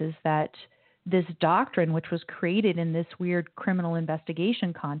decades is that this doctrine, which was created in this weird criminal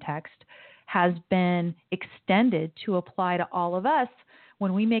investigation context, has been extended to apply to all of us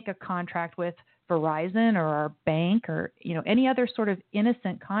when we make a contract with Verizon or our bank or, any other sort of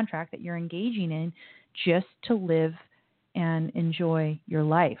innocent contract that you're engaging in just to live and enjoy your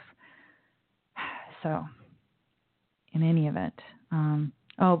life. So in any event,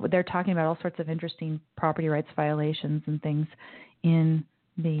 but they're talking about all sorts of interesting property rights violations and things in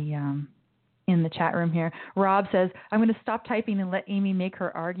the chat room here. Rob says, I'm going to stop typing and let Amy make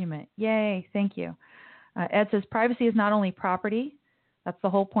her argument. Yay, thank you. Ed says, privacy is not only property. That's the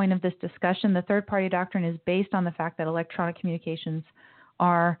whole point of this discussion. The third-party doctrine is based on the fact that electronic communications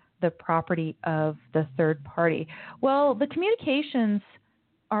are the property of the third party. Well, the communications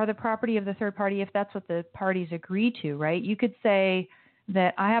are the property of the third party if that's what the parties agree to, right? You could say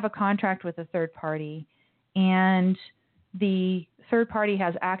that I have a contract with a third party and the third party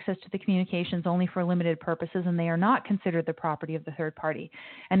has access to the communications only for limited purposes, and they are not considered the property of the third party.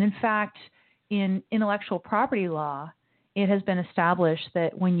 And in fact, in intellectual property law, it has been established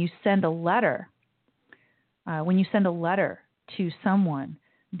that when you send a letter to someone,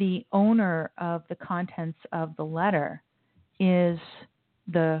 the owner of the contents of the letter is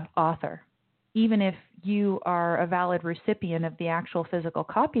the author. Even if you are a valid recipient of the actual physical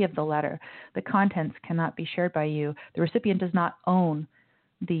copy of the letter, the contents cannot be shared by you. The recipient does not own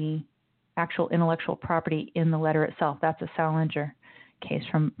the actual intellectual property in the letter itself. That's a Salinger case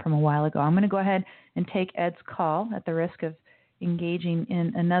from a while ago. I'm going to go ahead and take Ed's call at the risk of engaging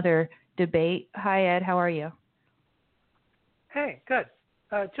in another debate. Hi, Ed. How are you? Hey, good.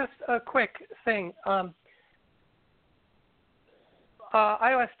 Just a quick thing.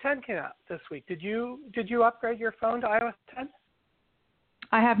 iOS 10 came out this week. Did you upgrade your phone to iOS 10?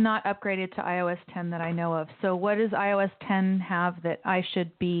 I have not upgraded to iOS 10 that I know of. So what does iOS 10 have that I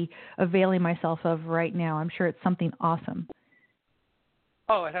should be availing myself of right now? I'm sure it's something awesome.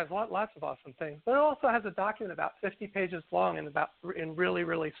 Oh, it has lots of awesome things. But it also has a document about 50 pages long and in really,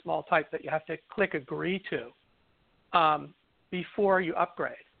 really small type that you have to click agree to before you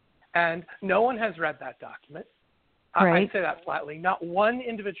upgrade. And no one has read that document. Right. I say that flatly. Not one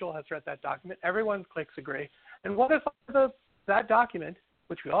individual has read that document. Everyone clicks agree. And what if that document,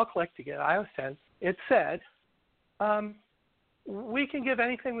 which we all clicked to get iOS 10, it said, we can give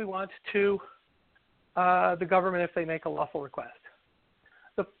anything we want to the government if they make a lawful request.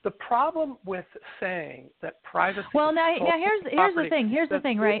 The problem with saying that privacy. Well, now here's the thing. Here's the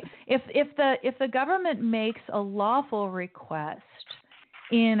thing, right? If the government makes a lawful request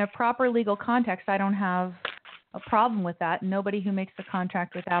in a proper legal context, I don't have a problem with that. Nobody who makes a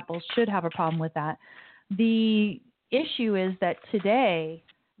contract with Apple should have a problem with that. The issue is that today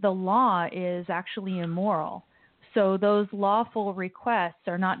the law is actually immoral. So those lawful requests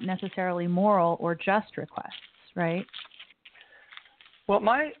are not necessarily moral or just requests, right? Well,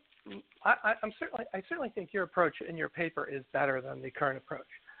 I certainly think your approach in your paper is better than the current approach.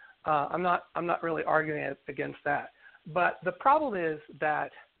 I'm not really arguing against that. But the problem is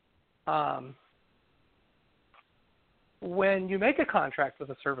that when you make a contract with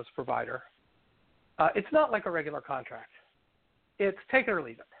a service provider, it's not like a regular contract. It's take it or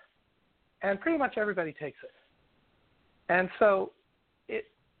leave it. And pretty much everybody takes it. And so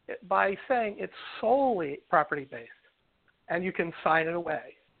by saying it's solely property-based and you can sign it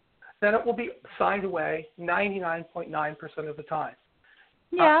away, then it will be signed away 99.9% of the time.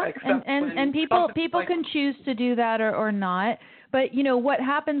 Yeah, and people can choose to do that or not. But, what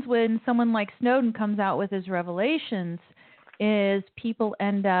happens when someone like Snowden comes out with his revelations is people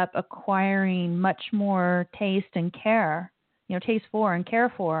end up acquiring much more taste for and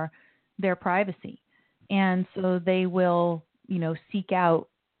care for their privacy. And so they will, seek out,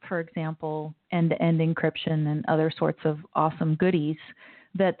 for example, end-to-end encryption and other sorts of awesome goodies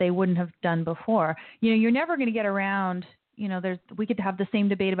that they wouldn't have done before. You're never going to get around, we could have the same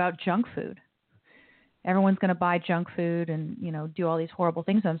debate about junk food. Everyone's going to buy junk food and, do all these horrible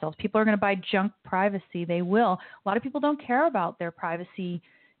things to themselves. People are going to buy junk privacy. They will. A lot of people don't care about their privacy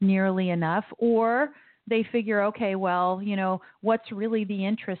nearly enough, or they figure, okay, well, what's really the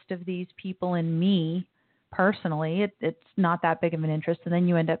interest of these people in me personally? It's not that big of an interest. And then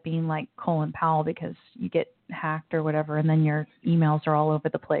you end up being like Colin Powell because you get hacked or whatever, and then your emails are all over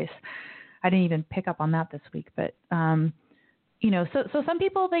the place. I didn't even pick up on that this week, but so some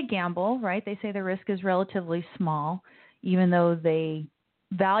people, they gamble, right? They say the risk is relatively small, even though they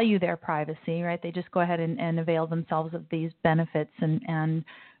value their privacy, right? They just go ahead and avail themselves of these benefits and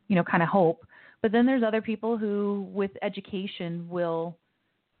kind of hope. But then there's other people who, with education, will,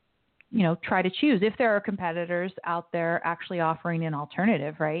 try to choose. If there are competitors out there actually offering an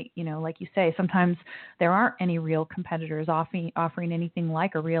alternative, right? Like you say, sometimes there aren't any real competitors offering anything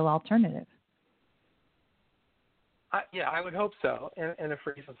like a real alternative. I would hope so in a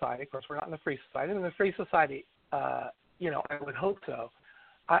free society. Of course, we're not in a free society. In a free society, I would hope so.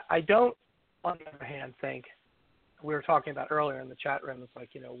 I don't, on the other hand, think we were talking about earlier in the chat room. It's like,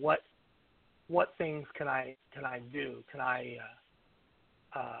 what things can I do? Can I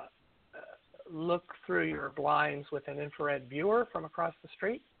look through your blinds with an infrared viewer from across the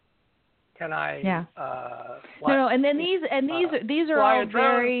street? Can I? Yeah. No, and then these are all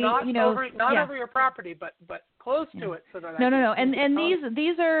very, not over your property, but close to it, so that No. And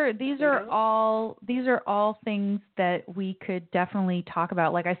these are all things that we could definitely talk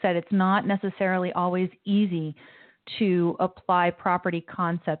about. Like I said, it's not necessarily always easy to apply property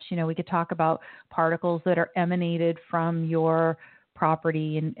concepts. We could talk about particles that are emanated from your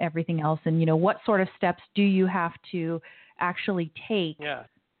property and everything else, and what sort of steps do you have to actually take? Yeah.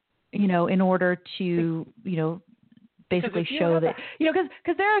 In order to, basically show that,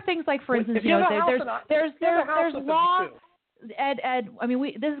 because there are things like, for instance, there's law. Ed, I mean,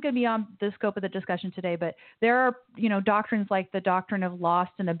 this is going to be on the scope of the discussion today, but there are, doctrines like the doctrine of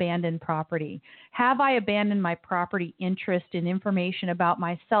lost and abandoned property. Have I abandoned my property interest in information about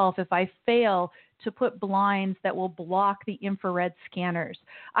myself if I fail to put blinds that will block the infrared scanners?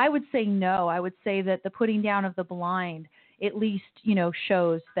 I would say no. I would say that the putting down of the blind at least,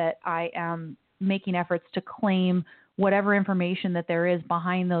 shows that I am making efforts to claim whatever information that there is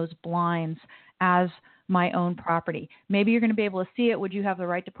behind those blinds as my own property. Maybe you're going to be able to see it. Would you have the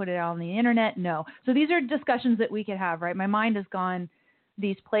right to put it out on the internet? No. So these are discussions that we could have, right? My mind has gone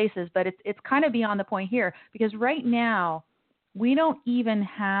these places, but it's kind of beyond the point here, because right now we don't even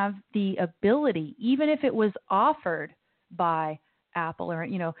have the ability, even if it was offered by Apple, or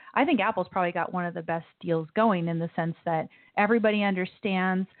I think Apple's probably got one of the best deals going, in the sense that everybody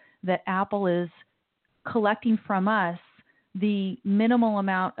understands that Apple is collecting from us the minimal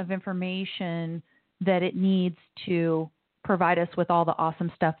amount of information that it needs to provide us with all the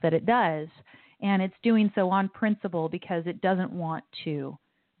awesome stuff that it does, and it's doing so on principle because it doesn't want to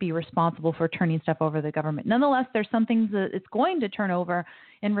be responsible for turning stuff over to the government. Nonetheless, there's some things that it's going to turn over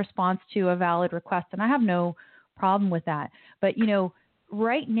in response to a valid request, and I have no problem with that. But,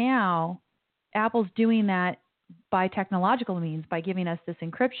 right now, Apple's doing that by technological means, by giving us this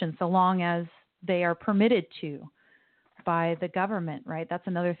encryption, so long as they are permitted to by the government, right? That's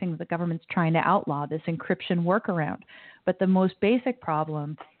another thing that the government's trying to outlaw, this encryption workaround. But the most basic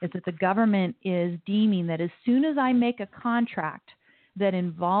problem is that the government is deeming that as soon as I make a contract that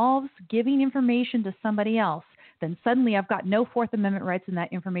involves giving information to somebody else, then suddenly I've got no Fourth Amendment rights in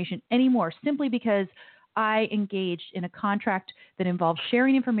that information anymore, simply because I engaged in a contract that involves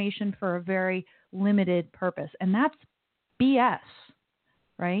sharing information for a very limited purpose. And that's BS,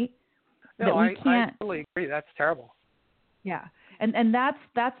 right? No, I totally agree. That's terrible. Yeah. And that's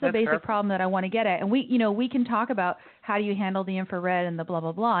the basic problem that I want to get at. And we can talk about how do you handle the infrared and the blah,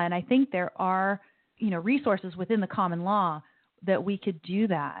 blah, blah. And I think there are, resources within the common law that we could do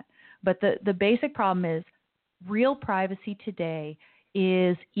that. But the basic problem is real privacy today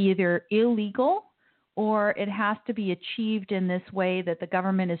is either illegal or it has to be achieved in this way that the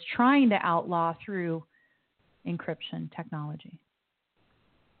government is trying to outlaw through encryption technology.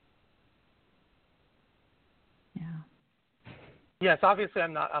 Yeah. Yes, obviously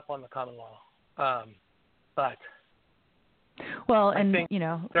I'm not up on the common law, but well, and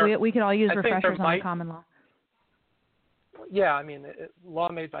we could all use refreshers on the common law. Yeah, I mean, law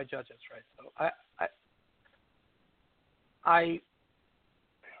made by judges, right? So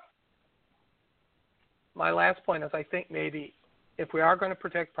my last point is, I think maybe if we are going to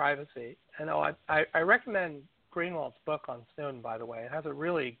protect privacy, and I recommend Greenwald's book on Snowden, by the way. It has a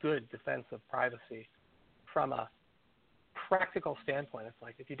really good defense of privacy from a practical standpoint. It's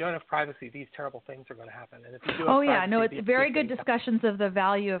like, if you don't have privacy, these terrible things are going to happen. And if you do have privacy, it's very good discussions of the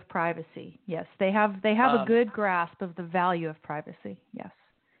value of privacy. Yes, they have a good grasp of the value of privacy. Yes.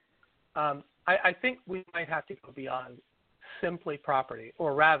 I think we might have to go beyond simply property,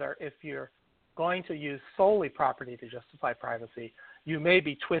 or rather, if you're going to use solely property to justify privacy, you may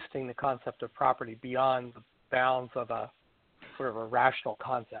be twisting the concept of property beyond the bounds of a sort of a rational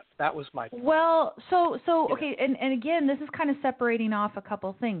concept. That was my point. Well, so okay, and again, this is kind of separating off a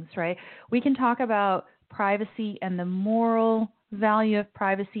couple things, right? We can talk about privacy and the moral value of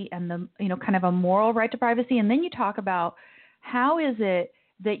privacy and the, kind of a moral right to privacy, and then you talk about how is it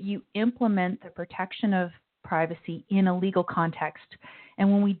that you implement the protection of privacy in a legal context.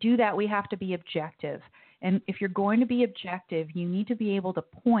 And when we do that, we have to be objective. And if you're going to be objective, you need to be able to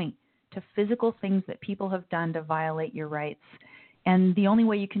point to physical things that people have done to violate your rights. And the only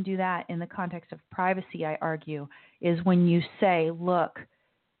way you can do that in the context of privacy, I argue, is when you say, look,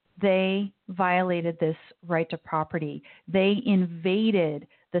 they violated this right to property. They invaded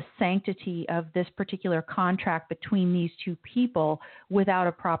the sanctity of this particular contract between these two people without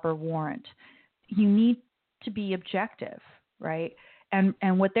a proper warrant. You need to be objective, right?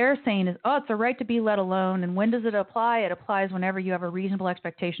 And what they're saying is, oh, it's a right to be let alone. And when does it apply? It applies whenever you have a reasonable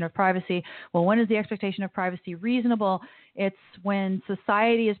expectation of privacy. Well, when is the expectation of privacy reasonable? It's when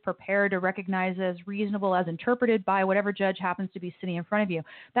society is prepared to recognize it as reasonable as interpreted by whatever judge happens to be sitting in front of you.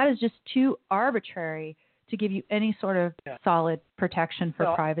 That is just too arbitrary to give you any sort of solid protection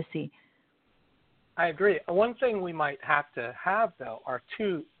for privacy. I agree. One thing we might have to have, though, are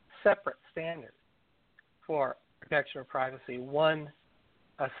two separate standards for protection of privacy. One,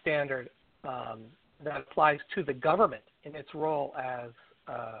 a standard that applies to the government in its role as,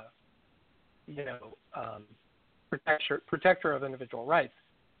 protector of individual rights,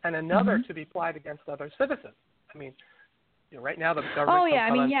 and another to be applied against other citizens. I mean, right now the government. Oh yeah,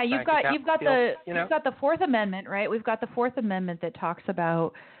 I mean, yeah, you've got the Fourth Amendment, right? We've got the Fourth Amendment that talks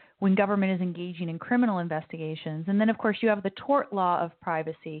about when government is engaging in criminal investigations, and then of course you have the tort law of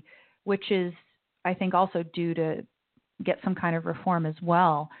privacy, which is, I think, also due to get some kind of reform as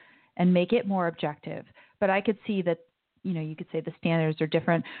well and make it more objective. But I could see that, you could say the standards are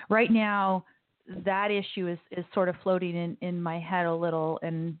different. Right now, that issue is sort of floating in my head a little,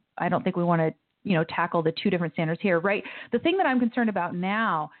 and I don't think we want to, tackle the two different standards here, right? The thing that I'm concerned about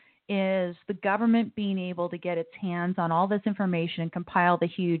now is the government being able to get its hands on all this information and compile the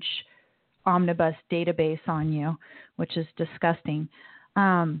huge omnibus database on you, which is disgusting.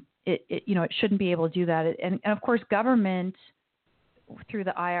 It shouldn't be able to do that. And of course, government, through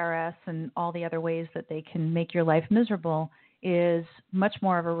the IRS and all the other ways that they can make your life miserable, is much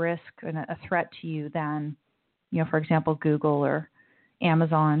more of a risk and a threat to you than, for example, Google or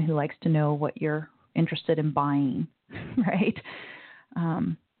Amazon, who likes to know what you're interested in buying, right?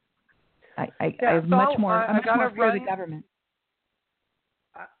 I'm much more for the government.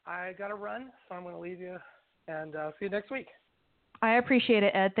 I got to run, so I'm going to leave you, and see you next week. I appreciate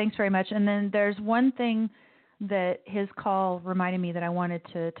it, Ed. Thanks very much. And then there's one thing that his call reminded me that I wanted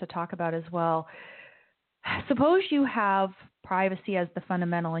to talk about as well. Suppose you have privacy as the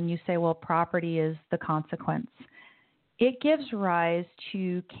fundamental and you say, well, property is the consequence. It gives rise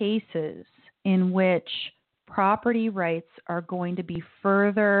to cases in which property rights are going to be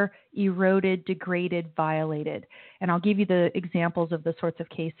further eroded, degraded, violated. And I'll give you the examples of the sorts of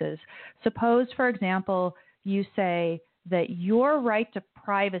cases. Suppose, for example, you say that your right to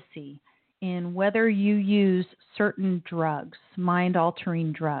privacy in whether you use certain drugs,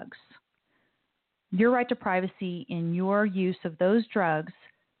 mind-altering drugs, your right to privacy in your use of those drugs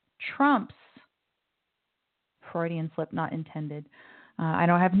trumps, Freudian slip not intended. I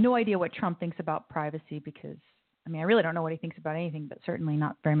have no idea what Trump thinks about privacy because, I really don't know what he thinks about anything, but certainly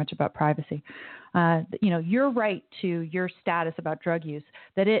not very much about privacy. Your right to your status about drug use,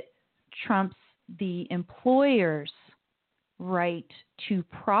 that it trumps the employer's right to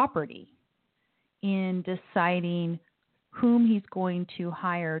property in deciding whom he's going to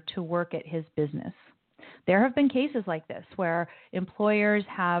hire to work at his business. There have been cases like this where employers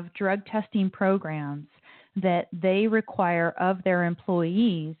have drug testing programs that they require of their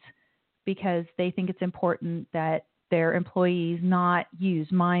employees because they think it's important that their employees not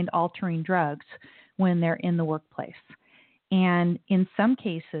use mind-altering drugs when they're in the workplace. And in some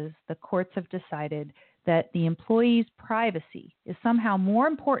cases, the courts have decided that the employee's privacy is somehow more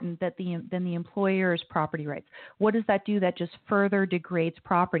important than the employer's property rights. What does that do? That just further degrades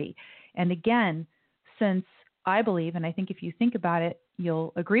property. And again, since I believe, and I think if you think about it,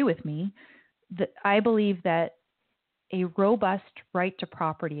 you'll agree with me, that I believe that a robust right to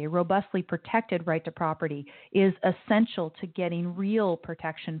property, a robustly protected right to property, is essential to getting real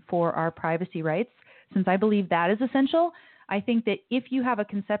protection for our privacy rights. Since I believe that is essential, I think that if you have a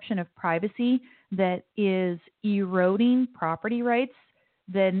conception of privacy that is eroding property rights,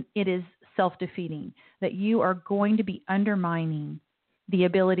 then it is self-defeating, that you are going to be undermining the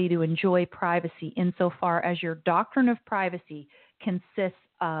ability to enjoy privacy insofar as your doctrine of privacy consists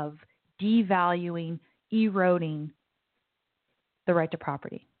of devaluing, eroding the right to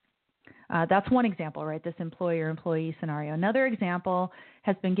property. That's one example, right? This employer-employee scenario. Another example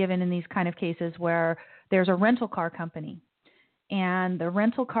has been given in these kind of cases where there's a rental car company, and the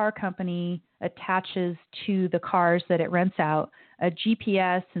rental car company attaches to the cars that it rents out a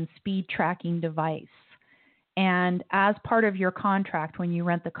GPS and speed tracking device. And as part of your contract, when you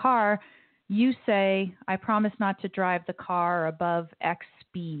rent the car, you say, I promise not to drive the car above X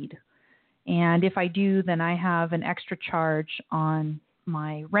speed. And if I do, then I have an extra charge on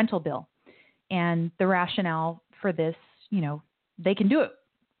my rental bill. And the rationale for this, they can do it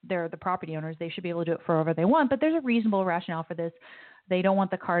they're the property owners. They should be able to do it for whatever they want, but there's a reasonable rationale for this. They don't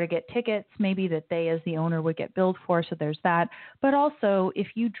want the car to get tickets, maybe that they as the owner would get billed for, so there's that. But also, if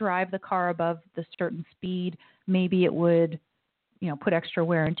you drive the car above the certain speed, maybe it would, put extra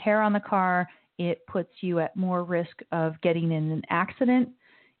wear and tear on the car. It puts you at more risk of getting in an accident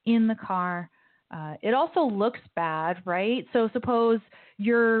in the car. It also looks bad, right? So suppose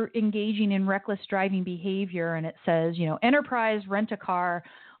you're engaging in reckless driving behavior and it says, Enterprise rent a car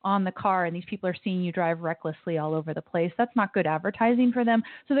on the car, and these people are seeing you drive recklessly all over the place. That's not good advertising for them.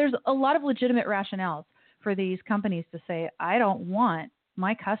 So there's a lot of legitimate rationales for these companies to say, I don't want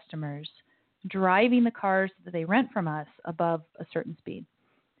my customers driving the cars that they rent from us above a certain speed.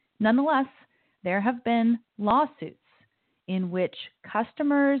 Nonetheless, there have been lawsuits in which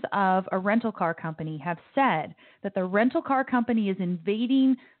customers of a rental car company have said that the rental car company is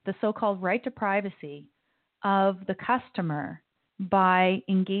invading the so-called right to privacy of the customer by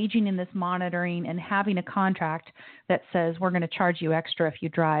engaging in this monitoring and having a contract that says we're going to charge you extra if you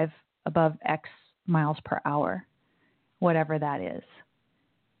drive above X miles per hour, whatever that is.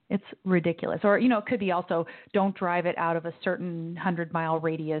 It's ridiculous. Or, it could be also don't drive it out of a certain 100-mile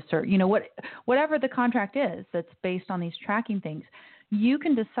radius or, whatever the contract is that's based on these tracking things. You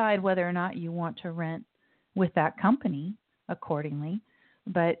can decide whether or not you want to rent with that company accordingly,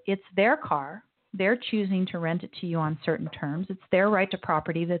 but it's their car. They're choosing to rent it to you on certain terms. It's their right to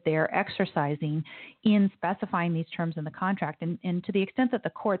property that they are exercising in specifying these terms in the contract. And to the extent that the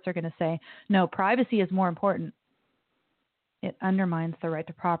courts are going to say, no, privacy is more important, it undermines the right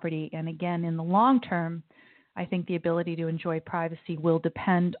to property. And again, in the long term, I think the ability to enjoy privacy will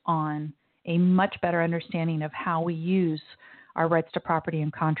depend on a much better understanding of how we use our rights to property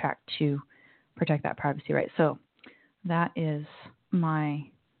and contract to protect that privacy right. So that is my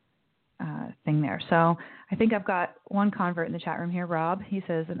thing there. So I think I've got one convert in the chat room here, Rob. He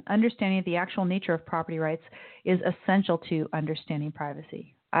says, an understanding of the actual nature of property rights is essential to understanding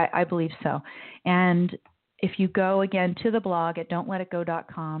privacy. I believe so. And if you go again to the blog at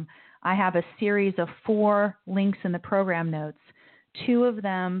don'tletitgo.com, I have a series of 4 links in the program notes. 2 of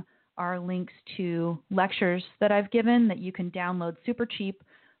them are links to lectures that I've given that you can download super cheap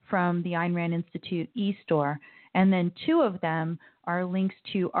from the Ayn Rand Institute e-store. And then 2 of them are links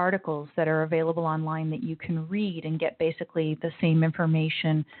to articles that are available online that you can read and get basically the same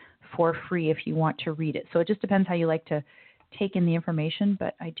information for free if you want to read it. So it just depends how you like to take in the information,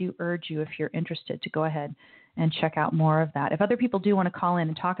 but I do urge you, if you're interested, to go ahead and check out more of that. If other people do want to call in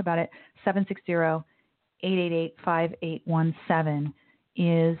and talk about it, 760-888-5817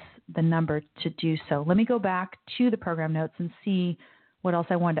 is the number to do so. Let me go back to the program notes and see what else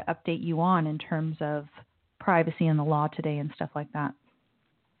I wanted to update you on in terms of privacy and the law today and stuff like that.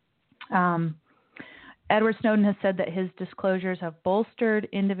 Edward Snowden has said that his disclosures have bolstered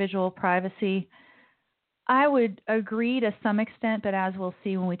individual privacy. I would agree to some extent, but as we'll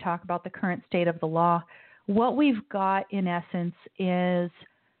see when we talk about the current state of the law, what we've got in essence is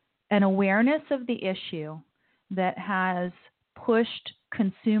an awareness of the issue that has pushed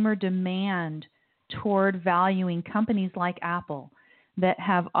consumer demand toward valuing companies like Apple that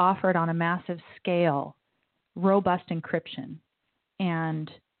have offered on a massive scale robust encryption and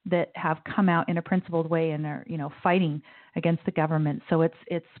that have come out in a principled way and are, fighting against the government. So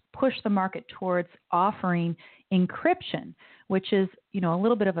it's pushed the market towards offering encryption, which is, a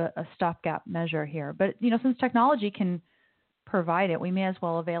little bit of a stopgap measure here. But, since technology can provide it, we may as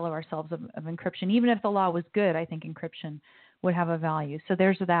well avail ourselves of encryption. Even if the law was good, I think encryption would have a value. So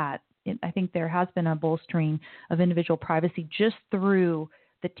there's that. I think there has been a bolstering of individual privacy just through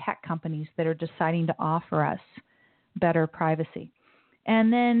the tech companies that are deciding to offer us better privacy.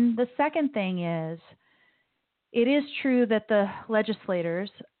 And then the second thing is, it is true that the legislators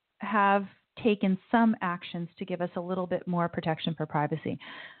have taken some actions to give us a little bit more protection for privacy,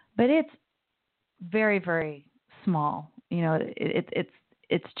 but it's very, very small.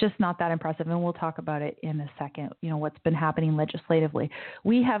 It's just not that impressive, and we'll talk about it in a second, what's been happening legislatively.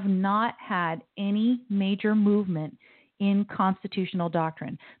 We have not had any major movement in constitutional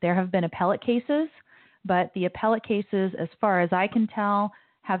doctrine. There have been appellate cases, but the appellate cases, as far as I can tell,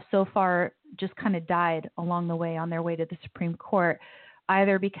 have so far just kind of died along the way on their way to the Supreme Court,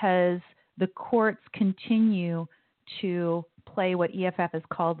 either because the courts continue to play what EFF has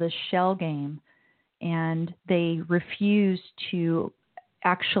called the shell game, and they refuse to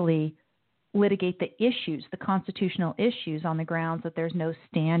actually litigate the issues, the constitutional issues, on the grounds that there's no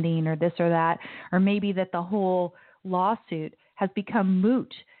standing or this or that, or maybe that the whole lawsuit has become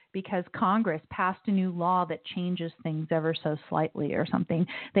moot because Congress passed a new law that changes things ever so slightly or something.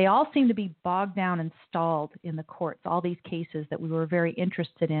 They all seem to be bogged down and stalled in the courts, all these cases that we were very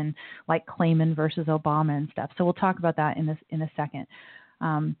interested in, like Clayman versus Obama and stuff. So we'll talk about that in a second.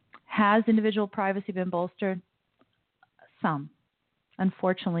 Has individual privacy been bolstered? Some.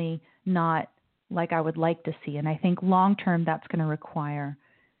 Unfortunately, not like I would like to see. And I think long term that's going to require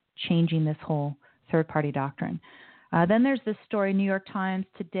changing this whole third-party doctrine. Then there's this story, New York Times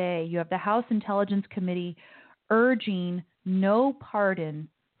today. You have the House Intelligence Committee urging no pardon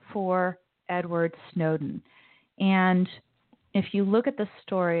for Edward Snowden. And if you look at the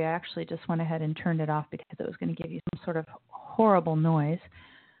story, I actually just went ahead and turned it off because it was going to give you some sort of horrible noise.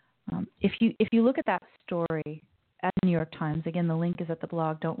 If you look at that story at the New York Times, again, the link is at the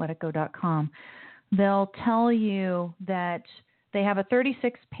blog, don'tletitgo.com, they'll tell you that they have a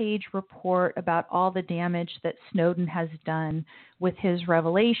 36-page report about all the damage that Snowden has done with his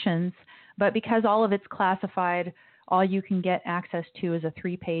revelations, but because all of it's classified, all you can get access to is a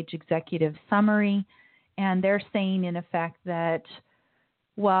 3-page executive summary, and they're saying, in effect, that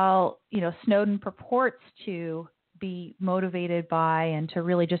while Snowden purports to be motivated by and to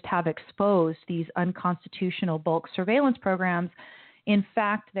really just have exposed these unconstitutional bulk surveillance programs, in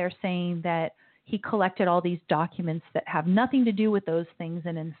fact, they're saying that he collected all these documents that have nothing to do with those things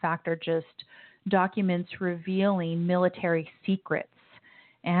and, in fact, are just documents revealing military secrets.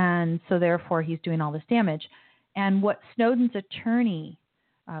 And so, therefore, he's doing all this damage. And what Snowden's attorney,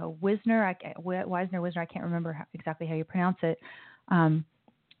 Wisner, I can't remember exactly how you pronounce it,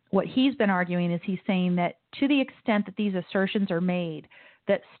 what he's been arguing is he's saying that to the extent that these assertions are made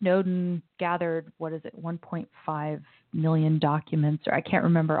that Snowden gathered, 1.5 million documents, or I can't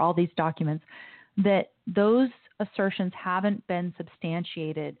remember, all these documents, that those assertions haven't been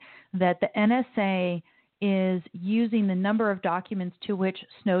substantiated, that the NSA is using the number of documents to which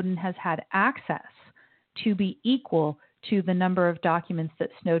Snowden has had access to be equal to the number of documents that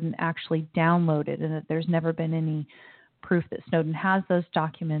Snowden actually downloaded, and that there's never been any proof that Snowden has those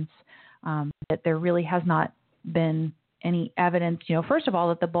documents, that there really has not been any evidence, first of all,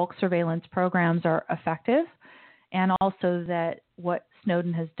 that the bulk surveillance programs are effective, and also that what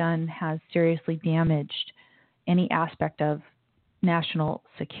Snowden has done has seriously damaged any aspect of national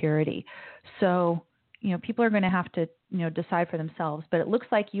security. So, people are going to have to, decide for themselves. But it looks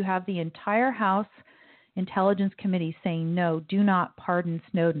like you have the entire House Intelligence Committee saying, no, do not pardon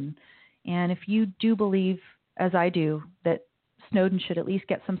Snowden. And if you do believe, as I do, that Snowden should at least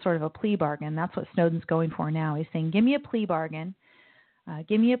get some sort of a plea bargain, that's what Snowden's going for now. He's saying, give me a plea bargain,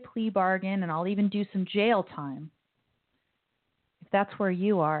 and I'll even do some jail time. If that's where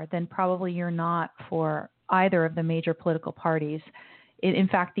you are, then probably you're not for either of the major political parties. In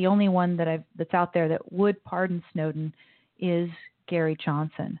fact, the only one that's out there that would pardon Snowden is Gary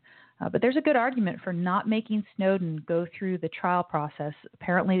Johnson. But there's a good argument for not making Snowden go through the trial process.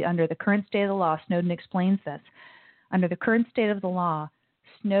 Apparently, under the current state of the law, Snowden explains this. Under the current state of the law,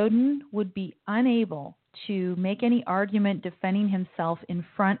 Snowden would be unable to make any argument defending himself in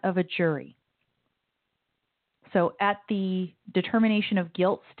front of a jury. So at the determination of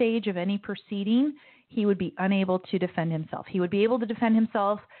guilt stage of any proceeding, he would be unable to defend himself. He would be able to defend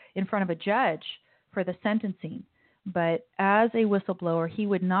himself in front of a judge for the sentencing. But as a whistleblower, he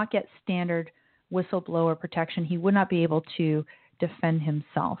would not get standard whistleblower protection. He would not be able to defend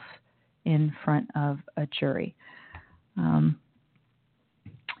himself in front of a jury.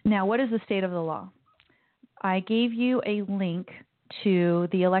 Now, what is the state of the law? I gave you a link to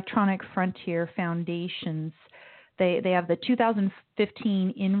the Electronic Frontier Foundation's. They have the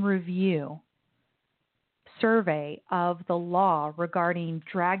 2015 in review survey of the law regarding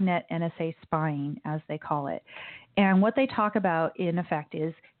dragnet NSA spying, as they call it. And what they talk about, in effect,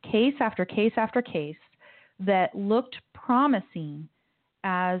 is case after case after case that looked promising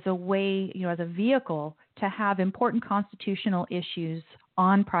as a way, as a vehicle to have important constitutional issues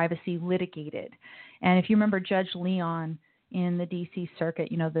on privacy litigated. And if you remember Judge Leon in the D.C. Circuit,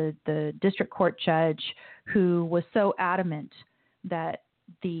 the district court judge who was so adamant that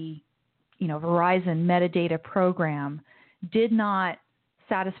the, Verizon metadata program did not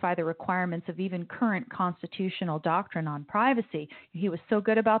satisfy the requirements of even current constitutional doctrine on privacy. He was so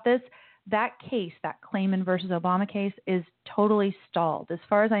good about this. That case, that Clayman versus Obama case, is totally stalled. As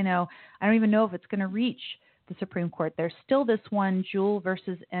far as I know, I don't even know if it's going to reach the Supreme Court. There's still this one, Jewel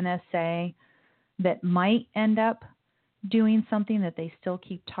versus NSA, that might end up doing something that they still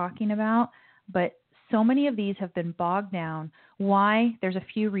keep talking about. But so many of these have been bogged down. Why? There's a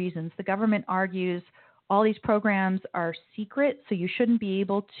few reasons. The government argues all these programs are secret, so you shouldn't be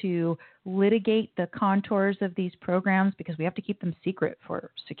able to litigate the contours of these programs because we have to keep them secret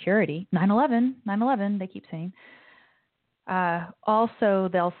for security. 9/11, they keep saying. Also,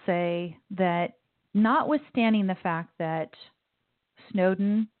 they'll say that notwithstanding the fact that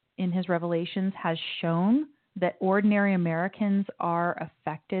Snowden, in his revelations, has shown that ordinary Americans are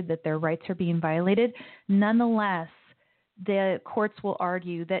affected, that their rights are being violated, nonetheless, the courts will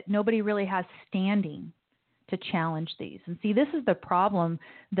argue that nobody really has standing to challenge these. And see, this is the problem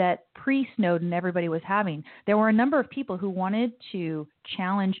that pre-Snowden everybody was having. There were a number of people who wanted to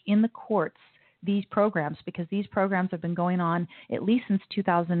challenge in the courts these programs because these programs have been going on at least since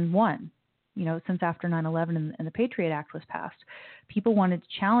 2001, since after 9/11 and the Patriot Act was passed. People wanted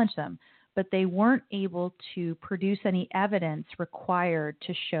to challenge them, but they weren't able to produce any evidence required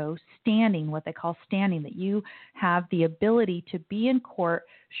to show standing, what they call standing, that you have the ability to be in court,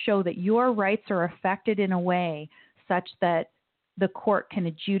 show that your rights are affected in a way such that the court can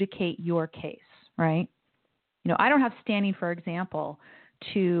adjudicate your case, right? I don't have standing, for example,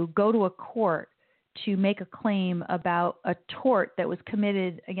 to go to a court to make a claim about a tort that was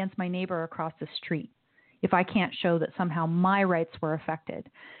committed against my neighbor across the street if I can't show that somehow my rights were affected.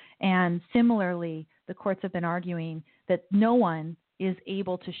 And similarly, the courts have been arguing that no one is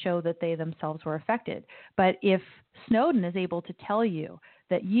able to show that they themselves were affected. But if Snowden is able to tell you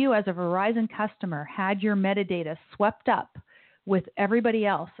that you as a Verizon customer had your metadata swept up with everybody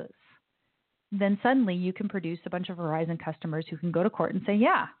else's, then suddenly you can produce a bunch of Verizon customers who can go to court and say,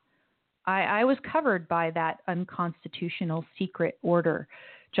 yeah, I was covered by that unconstitutional secret order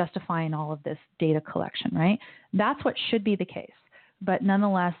justifying all of this data collection, right? That's what should be the case. But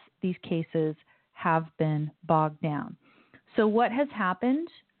nonetheless, these cases have been bogged down. So what has happened?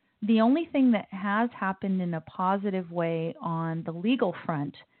 The only thing that has happened in a positive way on the legal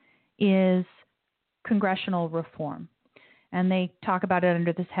front is congressional reform. And they talk about it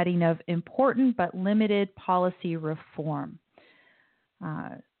under this heading of important but limited policy reform.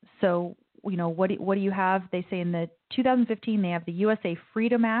 So, what do you have? They say in the 2015, they have the USA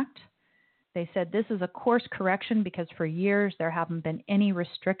Freedom Act. They said this is a course correction because for years there haven't been any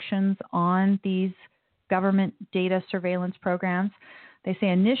restrictions on these government data surveillance programs. They say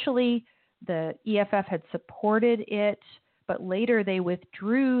initially the EFF had supported it, but later they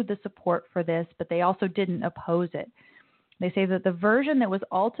withdrew the support for this, but they also didn't oppose it. They say that the version that was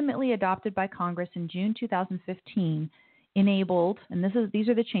ultimately adopted by Congress in June 2015 enabled, and these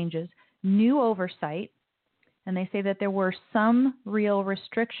are the changes, new oversight, and they say that there were some real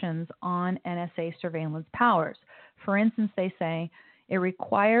restrictions on NSA surveillance powers. For instance, they say it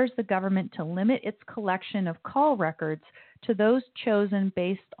requires the government to limit its collection of call records to those chosen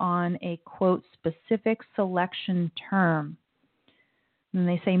based on a, quote, specific selection term. And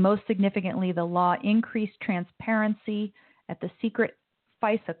they say most significantly, the law increased transparency at the secret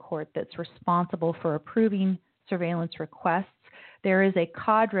FISA court that's responsible for approving surveillance requests. There is a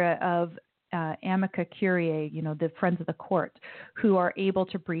cadre of amica curiae, the friends of the court, who are able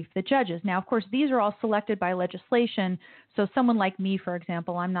to brief the judges. Now, of course, these are all selected by legislation. So someone like me, for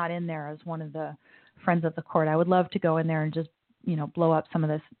example, I'm not in there as one of the friends of the court. I would love to go in there and just, blow up some of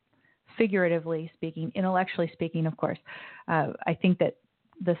this, figuratively speaking, intellectually speaking, of course. I think that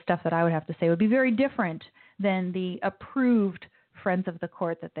the stuff that I would have to say would be very different than the approved friends of the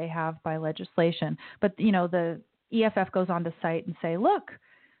court that they have by legislation. But, the EFF goes on to cite and say, look,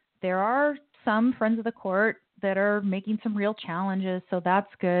 there are some friends of the court that are making some real challenges, so that's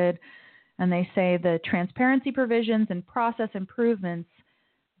good. And they say the transparency provisions and process improvements,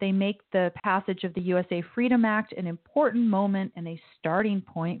 they make the passage of the USA Freedom Act an important moment and a starting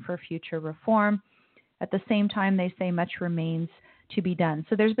point for future reform. At the same time, they say much remains to be done.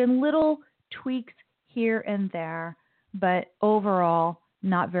 So there's been little tweaks here and there, but overall,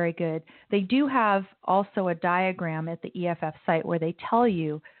 not very good. They do have also a diagram at the EFF site where they tell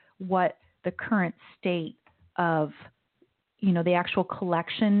you what the current state of, the actual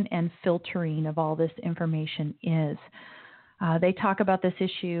collection and filtering of all this information is. They talk about this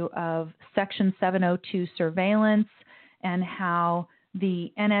issue of Section 702 surveillance and how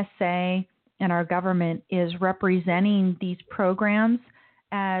the NSA and our government is representing these programs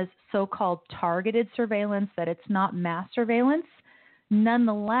as so-called targeted surveillance, that it's not mass surveillance.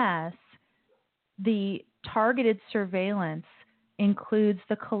 Nonetheless, the targeted surveillance includes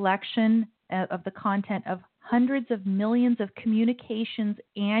the collection of the content of hundreds of millions of communications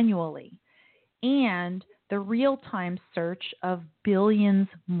annually and the real-time search of billions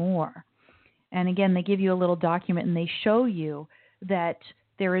more. And again, they give you a little document and they show you that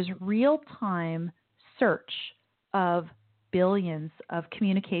there is real-time search of billions of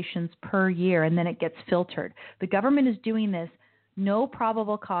communications per year, and then it gets filtered. The government is doing this, no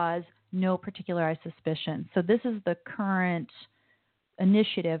probable cause, no particularized suspicion. So this is the current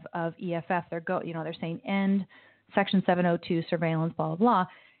initiative of EFF. They're saying end Section 702 surveillance, blah, blah, blah.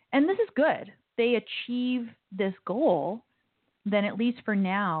 And this is good. They achieve this goal, then at least for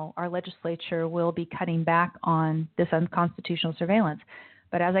now, our legislature will be cutting back on this unconstitutional surveillance.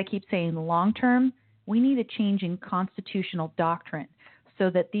 But as I keep saying, long term, we need a change in constitutional doctrine so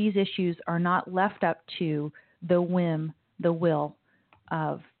that these issues are not left up to the whim, the will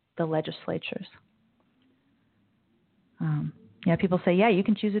of the legislatures. People say, yeah, you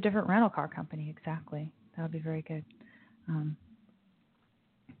can choose a different rental car company. Exactly. That would be very good.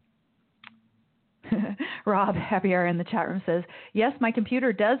 Rob, Happy Hour in the chat room says, yes, my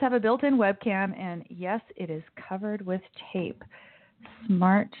computer does have a built-in webcam, and yes, it is covered with tape.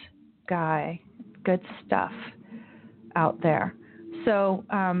 Smart guy. Good stuff out there. So,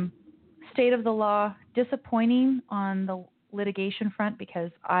 state of the law, disappointing on the litigation front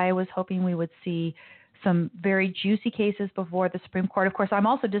because I was hoping we would see some very juicy cases before the Supreme Court. Of course, I'm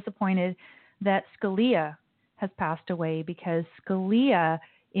also disappointed that Scalia has passed away because Scalia,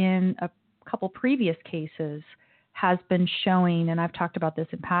 in a couple previous cases, has been showing, and I've talked about this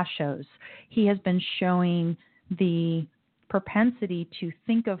in past shows, he has been showing the propensity to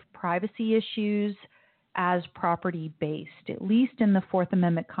think of privacy issues as property-based, at least in the Fourth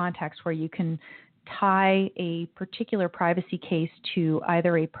Amendment context where you can tie a particular privacy case to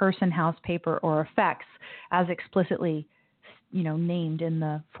either a person, house, paper, or effects as explicitly, named in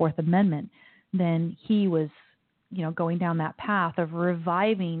the Fourth Amendment. Then he was, going down that path of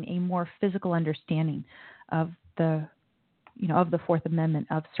reviving a more physical understanding of the Fourth Amendment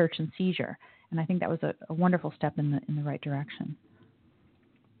of search and seizure. And I think that was a wonderful step in the right direction.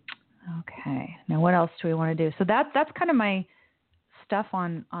 Okay. Now, what else do we want to do? So that's kind of my stuff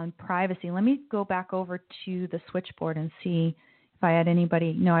on privacy. Let me go back over to the switchboard and see if I had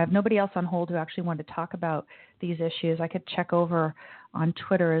anybody. No, I have nobody else on hold who actually wanted to talk about these issues. I could check over on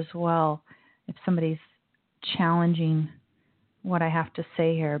Twitter as well if somebody's challenging what I have to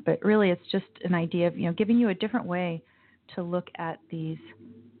say here. But really, it's just an idea of, giving you a different way to look at these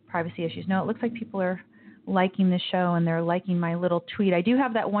privacy issues. No, it looks like people are liking the show and they're liking my little tweet. I do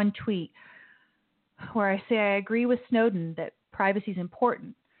have that one tweet where I say I agree with Snowden that privacy is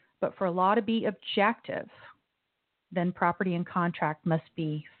important, but for a law to be objective, then property and contract must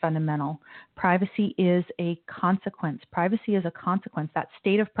be fundamental. Privacy is a consequence. Privacy is a consequence. That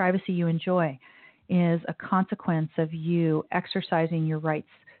state of privacy you enjoy is a consequence of you exercising your rights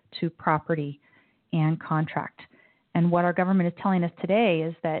to property and contract. And what our government is telling us today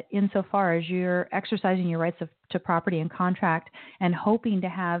is that insofar as you're exercising your rights to property and contract and hoping to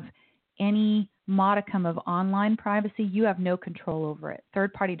have any modicum of online privacy, you have no control over it.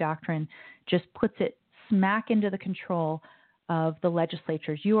 Third-party doctrine just puts it smack into the control of the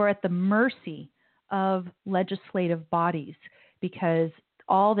legislatures. You are at the mercy of legislative bodies because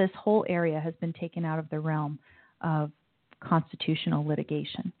all this whole area has been taken out of the realm of constitutional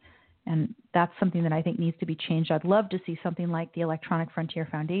litigation. And that's something that I think needs to be changed. I'd love to see something like the Electronic Frontier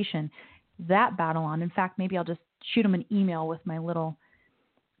Foundation, that battle on. In fact, maybe I'll just shoot them an email with my little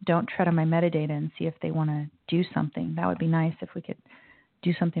don't tread on my metadata and see if they want to do something. That would be nice if we could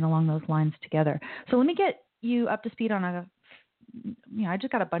do something along those lines together. So let me get you up to speed on I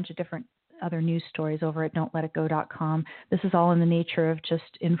just got a bunch of different other news stories over at don'tletitgo.com. This is all in the nature of just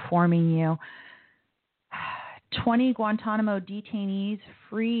informing you. 20 Guantanamo detainees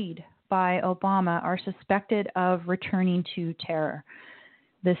freed by Obama are suspected of returning to terror.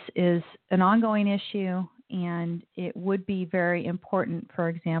 This is an ongoing issue, and it would be very important, for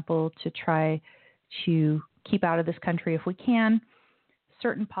example, to try to keep out of this country, if we can,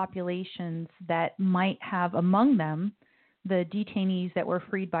 certain populations that might have among them the detainees that were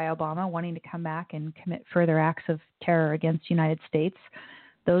freed by Obama wanting to come back and commit further acts of terror against the United States,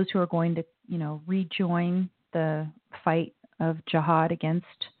 those who are going to, rejoin the fight of jihad against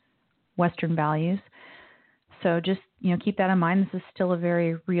Western values. So just, keep that in mind. This is still a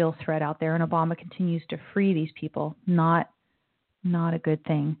very real threat out there, and Obama continues to free these people. Not a good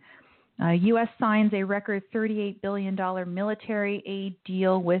thing. U.S. signs a record $38 billion military aid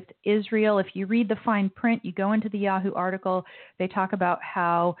deal with Israel. If you read the fine print, you go into the Yahoo article, they talk about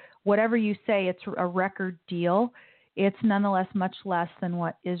how whatever you say, it's a record deal. It's nonetheless much less than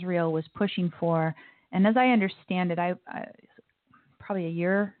what Israel was pushing for. And as I understand it, I probably a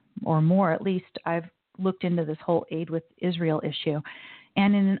year or more at least, I've looked into this whole aid with Israel issue.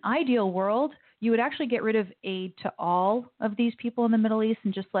 And in an ideal world, you would actually get rid of aid to all of these people in the Middle East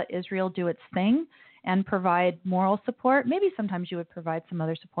and just let Israel do its thing. and provide moral support. Maybe sometimes you would provide some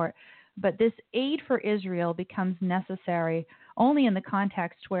other support. But this aid for Israel becomes necessary only in the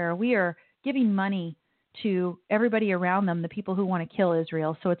context where we are giving money to everybody around them, the people who want to kill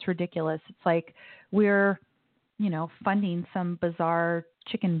Israel. So it's ridiculous. It's like we're, funding some bizarre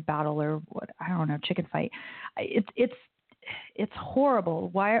chicken battle or what, I don't know, chicken fight. It's horrible.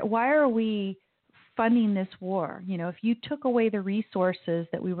 Why are we funding this war? If you took away the resources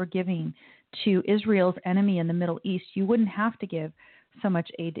that we were giving to Israel's enemy in the Middle East, you wouldn't have to give so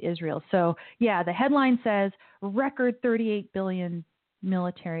much aid to Israel. So, yeah, the headline says record $38 billion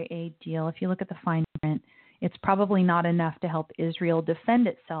military aid deal. If you look at the fine print, it's probably not enough to help Israel defend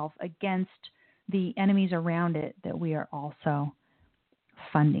itself against the enemies around it that we are also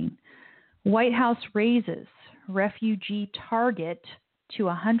funding. White House raises refugee target to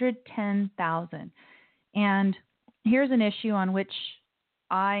 110,000. And here's an issue on which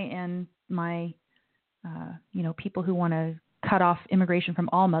I and my, people who want to cut off immigration from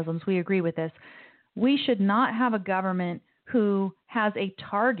all Muslims, we agree with this. We should not have a government who has a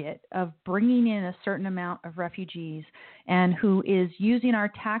target of bringing in a certain amount of refugees and who is using our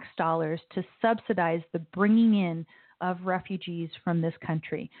tax dollars to subsidize the bringing in of refugees from this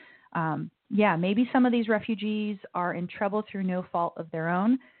country. Maybe some of these refugees are in trouble through no fault of their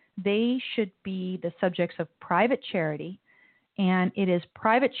own. They should be the subjects of private charity, and it is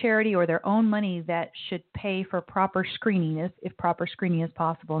private charity or their own money that should pay for proper screening, if proper screening is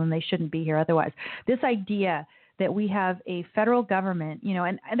possible, and they shouldn't be here otherwise. This idea that we have a federal government,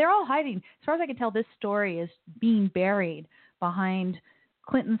 and they're all hiding. As far as I can tell, this story is being buried behind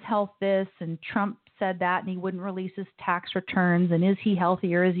Clinton's health this, and Trump said that, and he wouldn't release his tax returns, and is he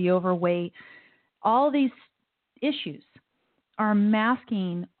healthy or is he overweight? All these issues are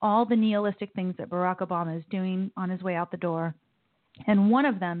masking all the nihilistic things that Barack Obama is doing on his way out the door. And one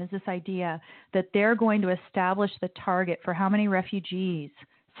of them is this idea that they're going to establish the target for how many refugees,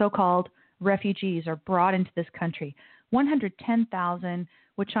 so-called refugees, are brought into this country. 110,000,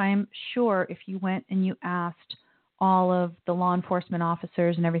 which I'm sure if you went and you asked all of the law enforcement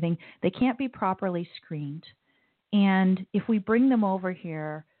officers and everything, they can't be properly screened. And if we bring them over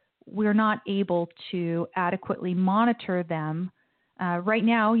here, we're not able to adequately monitor them. Right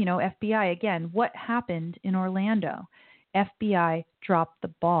now, FBI, again, what happened in Orlando? FBI dropped the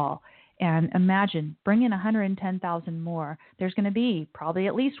ball. And imagine bringing 110,000 more. There's going to be probably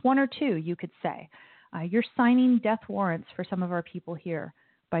at least one or two, you could say. You're signing death warrants for some of our people here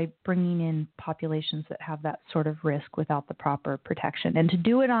by bringing in populations that have that sort of risk without the proper protection. And to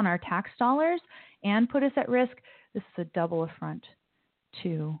do it on our tax dollars and put us at risk, this is a double affront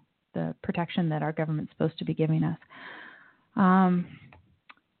to the protection that our government's supposed to be giving us. On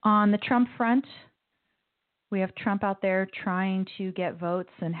the Trump front, we have Trump out there trying to get votes.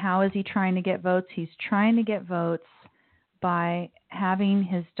 And how is he trying to get votes? He's trying to get votes by having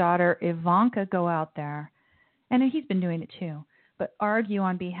his daughter Ivanka go out there, and he's been doing it too, but argue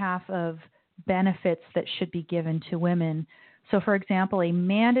on behalf of benefits that should be given to women. So, for example, a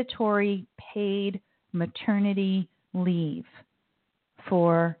mandatory paid maternity leave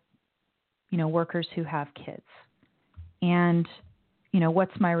for, workers who have kids. And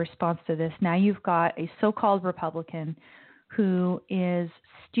what's my response to this? Now you've got a so-called Republican who is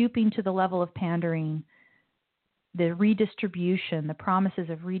stooping to the level of pandering the redistribution, the promises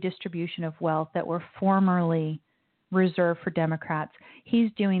of redistribution of wealth that were formerly reserved for Democrats.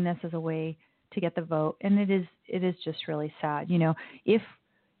 He's doing this as a way to get the vote, and it is just really sad.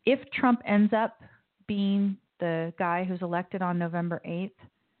 If Trump ends up being the guy who's elected on November 8th,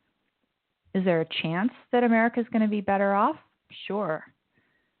 is there a chance that America's going to be better off? Sure,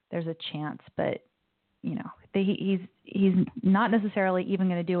 there's a chance, but he's not necessarily even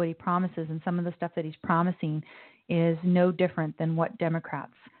going to do what he promises, and some of the stuff that he's promising is no different than what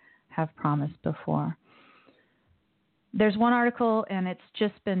Democrats have promised before. There's one article, and it's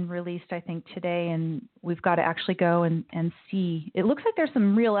just been released, I think, today, and we've got to actually go and see. It looks like there's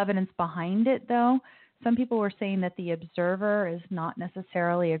some real evidence behind it, though. Some people were saying that the Observer is not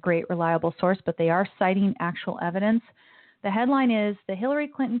necessarily a great, reliable source, but they are citing actual evidence. The headline is, the Hillary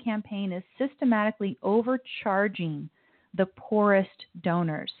Clinton campaign is systematically overcharging the poorest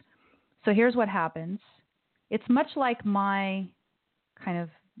donors. So here's what happens. It's much like my kind of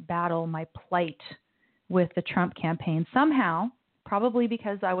battle, my plight with the Trump campaign. Somehow, probably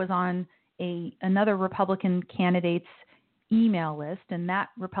because I was on another Republican candidate's email list, and that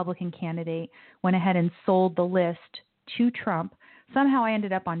Republican candidate went ahead and sold the list to Trump, somehow I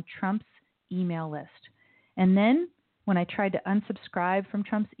ended up on Trump's email list. And then when I tried to unsubscribe from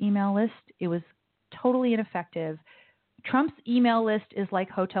Trump's email list, it was totally ineffective. Trump's email list is like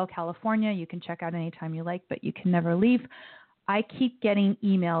Hotel California. You can check out anytime you like, but you can never leave. I keep getting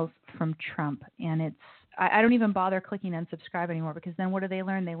emails from Trump, and I don't even bother clicking unsubscribe anymore, because then what do they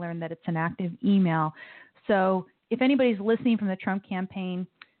learn? They learn that it's an active email. So if anybody's listening from the Trump campaign,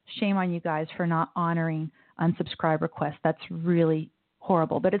 shame on you guys for not honoring unsubscribe requests. That's really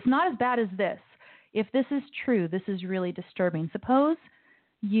horrible. But it's not as bad as this. If this is true, this is really disturbing. Suppose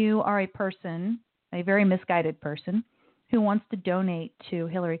you are a person, a very misguided person, who wants to donate to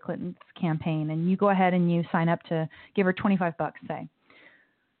Hillary Clinton's campaign, and you go ahead and you sign up to give her $25, say.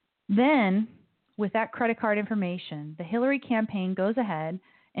 Then, with that credit card information, the Hillary campaign goes ahead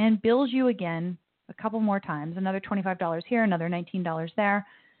and bills you again a couple more times, another $25 here, another $19 there.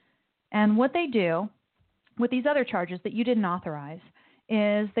 And what they do with these other charges that you didn't authorize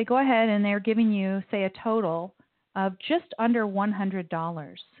is they go ahead and they're giving you, say, a total of just under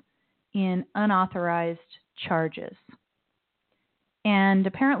 $100 in unauthorized charges. And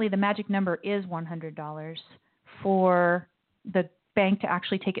apparently the magic number is $100 for the bank to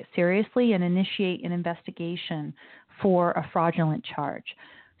actually take it seriously and initiate an investigation for a fraudulent charge.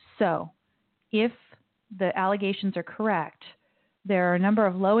 So if the allegations are correct, there are a number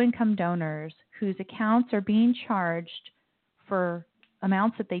of low-income donors whose accounts are being charged for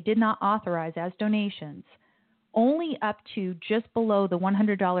amounts that they did not authorize as donations, only up to just below the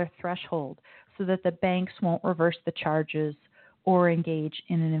 $100 threshold, so that the banks won't reverse the charges or engage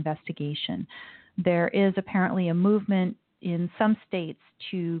in an investigation. There is apparently a movement in some states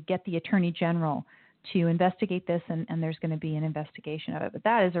to get the Attorney General to investigate this, and there's going to be an investigation of it. But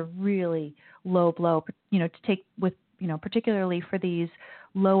that is a really low blow, to take with, particularly for these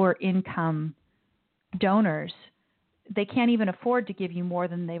lower income donors. They can't even afford to give you more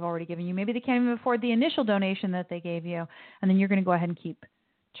than they've already given you. Maybe they can't even afford the initial donation that they gave you, and then you're going to go ahead and keep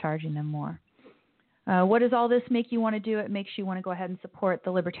charging them more. What does all this make you want to do? It makes you want to go ahead and support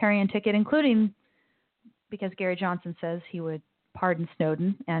the libertarian ticket, including because Gary Johnson says he would pardon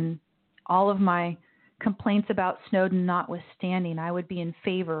Snowden. And all of my complaints about Snowden notwithstanding, I would be in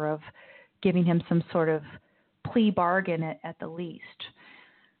favor of giving him some sort of plea bargain at the least.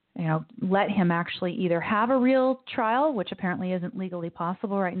 Let him actually either have a real trial, which apparently isn't legally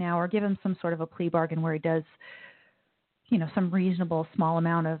possible right now, or give him some sort of a plea bargain where he does some reasonable small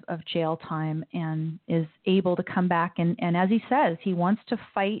amount of jail time and is able to come back. And as he says, he wants to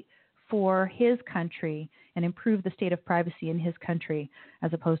fight for his country and improve the state of privacy in his country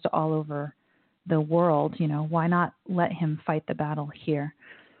as opposed to all over the world. Why not let him fight the battle here?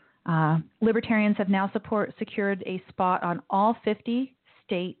 Libertarians have now secured a spot on all 50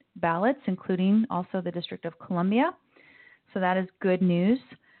 state ballots, including also the District of Columbia. So that is good news.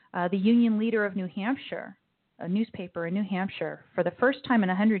 The Union Leader of New Hampshire, a newspaper in New Hampshire, for the first time in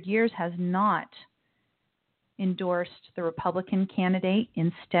 100 years has not endorsed the Republican candidate.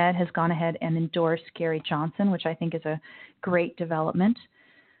 Instead has gone ahead and endorsed Gary Johnson, which I think is a great development.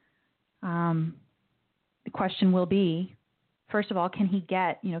 The question will be, first of all, can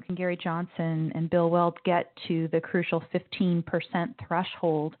Gary Johnson and Bill Weld get to the crucial 15%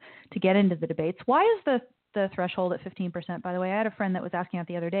 threshold to get into the debates? Why is the threshold at 15%, by the way? I had a friend that was asking out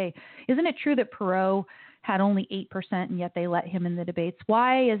the other day, isn't it true that Perot had only 8% and yet they let him in the debates?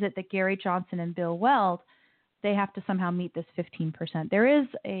 Why is it that Gary Johnson and Bill Weld, they have to somehow meet this 15%? There is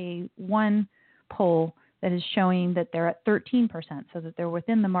one poll that is showing that they're at 13%, so that they're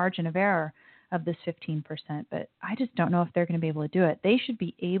within the margin of error of this 15%. But I just don't know if they're going to be able to do it. They should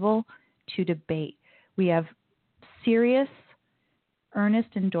be able to debate. We have serious, earnest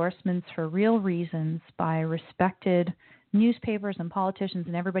endorsements for real reasons by respected newspapers and politicians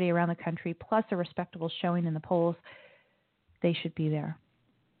and everybody around the country, plus a respectable showing in the polls. They should be there.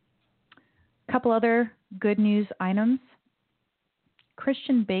 A couple other good news items.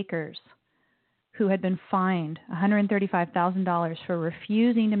 Christian bakers who had been fined $135,000 for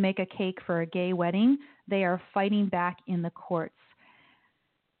refusing to make a cake for a gay wedding, they are fighting back in the courts.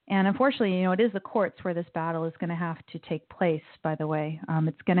 And unfortunately, it is the courts where this battle is going to have to take place, by the way.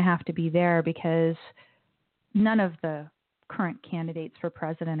 It's going to have to be there because none of the current candidates for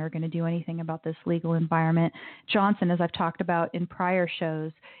president are going to do anything about this legal environment. Johnson, as I've talked about in prior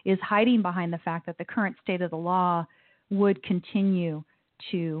shows, is hiding behind the fact that the current state of the law would continue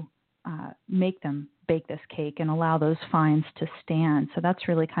to make them bake this cake and allow those fines to stand. So that's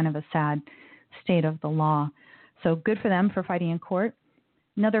really kind of a sad state of the law. So good for them for fighting in court.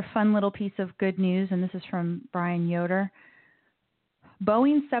 Another fun little piece of good news, and this is from Brian Yoder.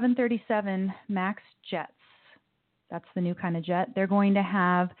 Boeing 737 MAX jets, that's the new kind of jet, they're going to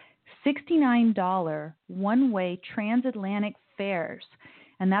have $69 one-way transatlantic fares.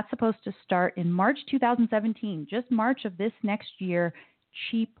 and that's supposed to start in March 2017, just March of this next year,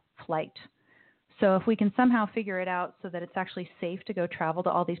 cheap flight. So if we can somehow figure it out so that it's actually safe to go travel to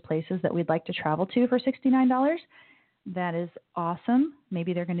all these places that we'd like to travel to for $69, that is awesome.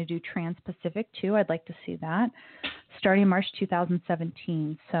 Maybe they're going to do Trans-Pacific too. I'd like to see that starting March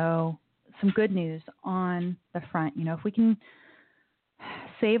 2017. So some good news on the front. You know, if we can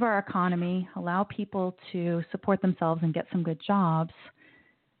save our economy, allow people to support themselves and get some good jobs,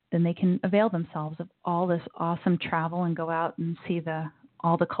 then they can avail themselves of all this awesome travel and go out and see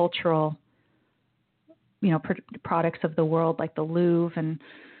all the cultural, you know, products of the world, like the Louvre and,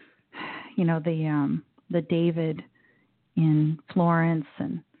 you know, the David in Florence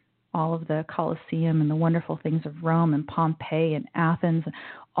and all of the Colosseum and the wonderful things of Rome and Pompeii and Athens,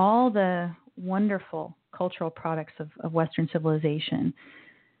 all the wonderful cultural products of Western civilization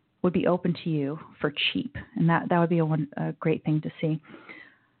would be open to you for cheap. And that would be a great thing to see.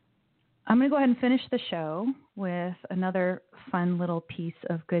 I'm going to go ahead and finish the show with another fun little piece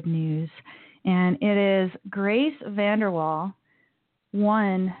of good news. And it is Grace VanderWaal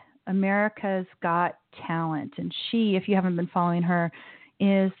won America's Got Talent. And she, if you haven't been following her,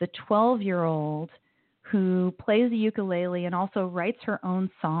 is the 12-year-old who plays the ukulele and also writes her own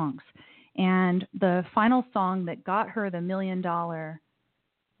songs. And the final song that got her the $1 million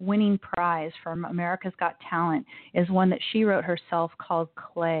winning prize from America's Got Talent is one that she wrote herself called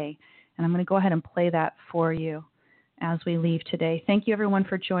Clay. And I'm going to go ahead and play that for you as we leave today. Thank you, everyone,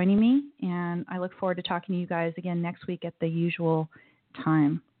 for joining me, and I look forward to talking to you guys again next week at the usual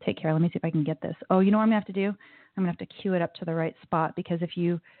time. Take care. Let me see if I can get this. Oh, you know what I'm going to have to do? I'm going to have to cue it up to the right spot, because if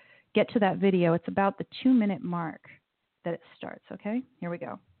you get to that video, it's about the 2-minute mark that it starts, okay? Here we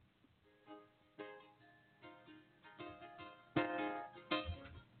go.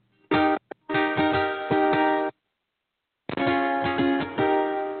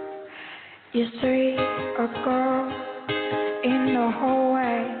 You see a girl in the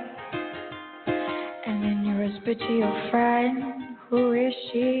hallway, and then you whisper to your friend, who is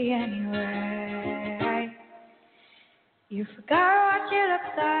she anyway? You forgot what you look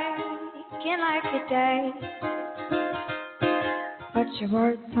like in like a day, but your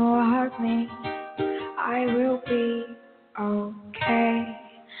words don't hurt me. I will be okay,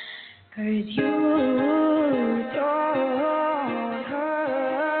 'cause you don't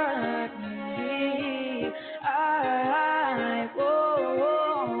hurt me. I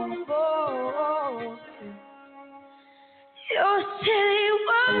won't fall to your silly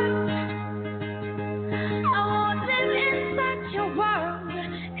words. I won't live inside your world,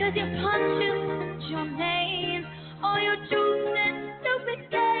 'cause your punches, your names, all your jokes and stupid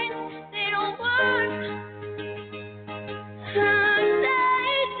games, they don't work.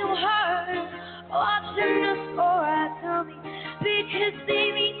 They don't hurt. Watching the score I tell me, because they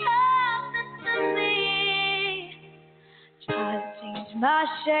mean nothing to me. Try to change my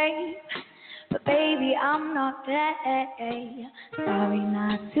shape, but baby, I'm not there. Sorry,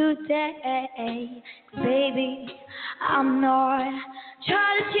 not today. 'Cause baby, I'm not. Try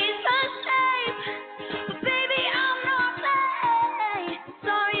to change my shape, but baby, I'm not there.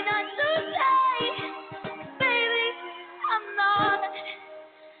 Sorry, not today. 'Cause baby, I'm not.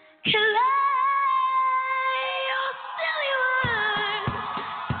 Your silly words.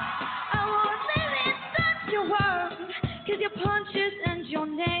 I won't live inside your world, 'cause your punches and your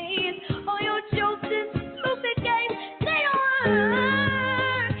names, all your jokes and stupid games, they don't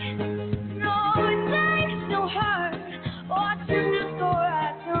work. No, they don't hurt. Watching the score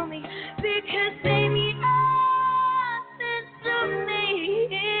I tell me, because they mean nothing to me.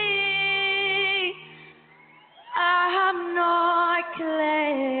 I'm not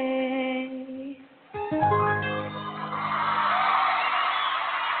clay.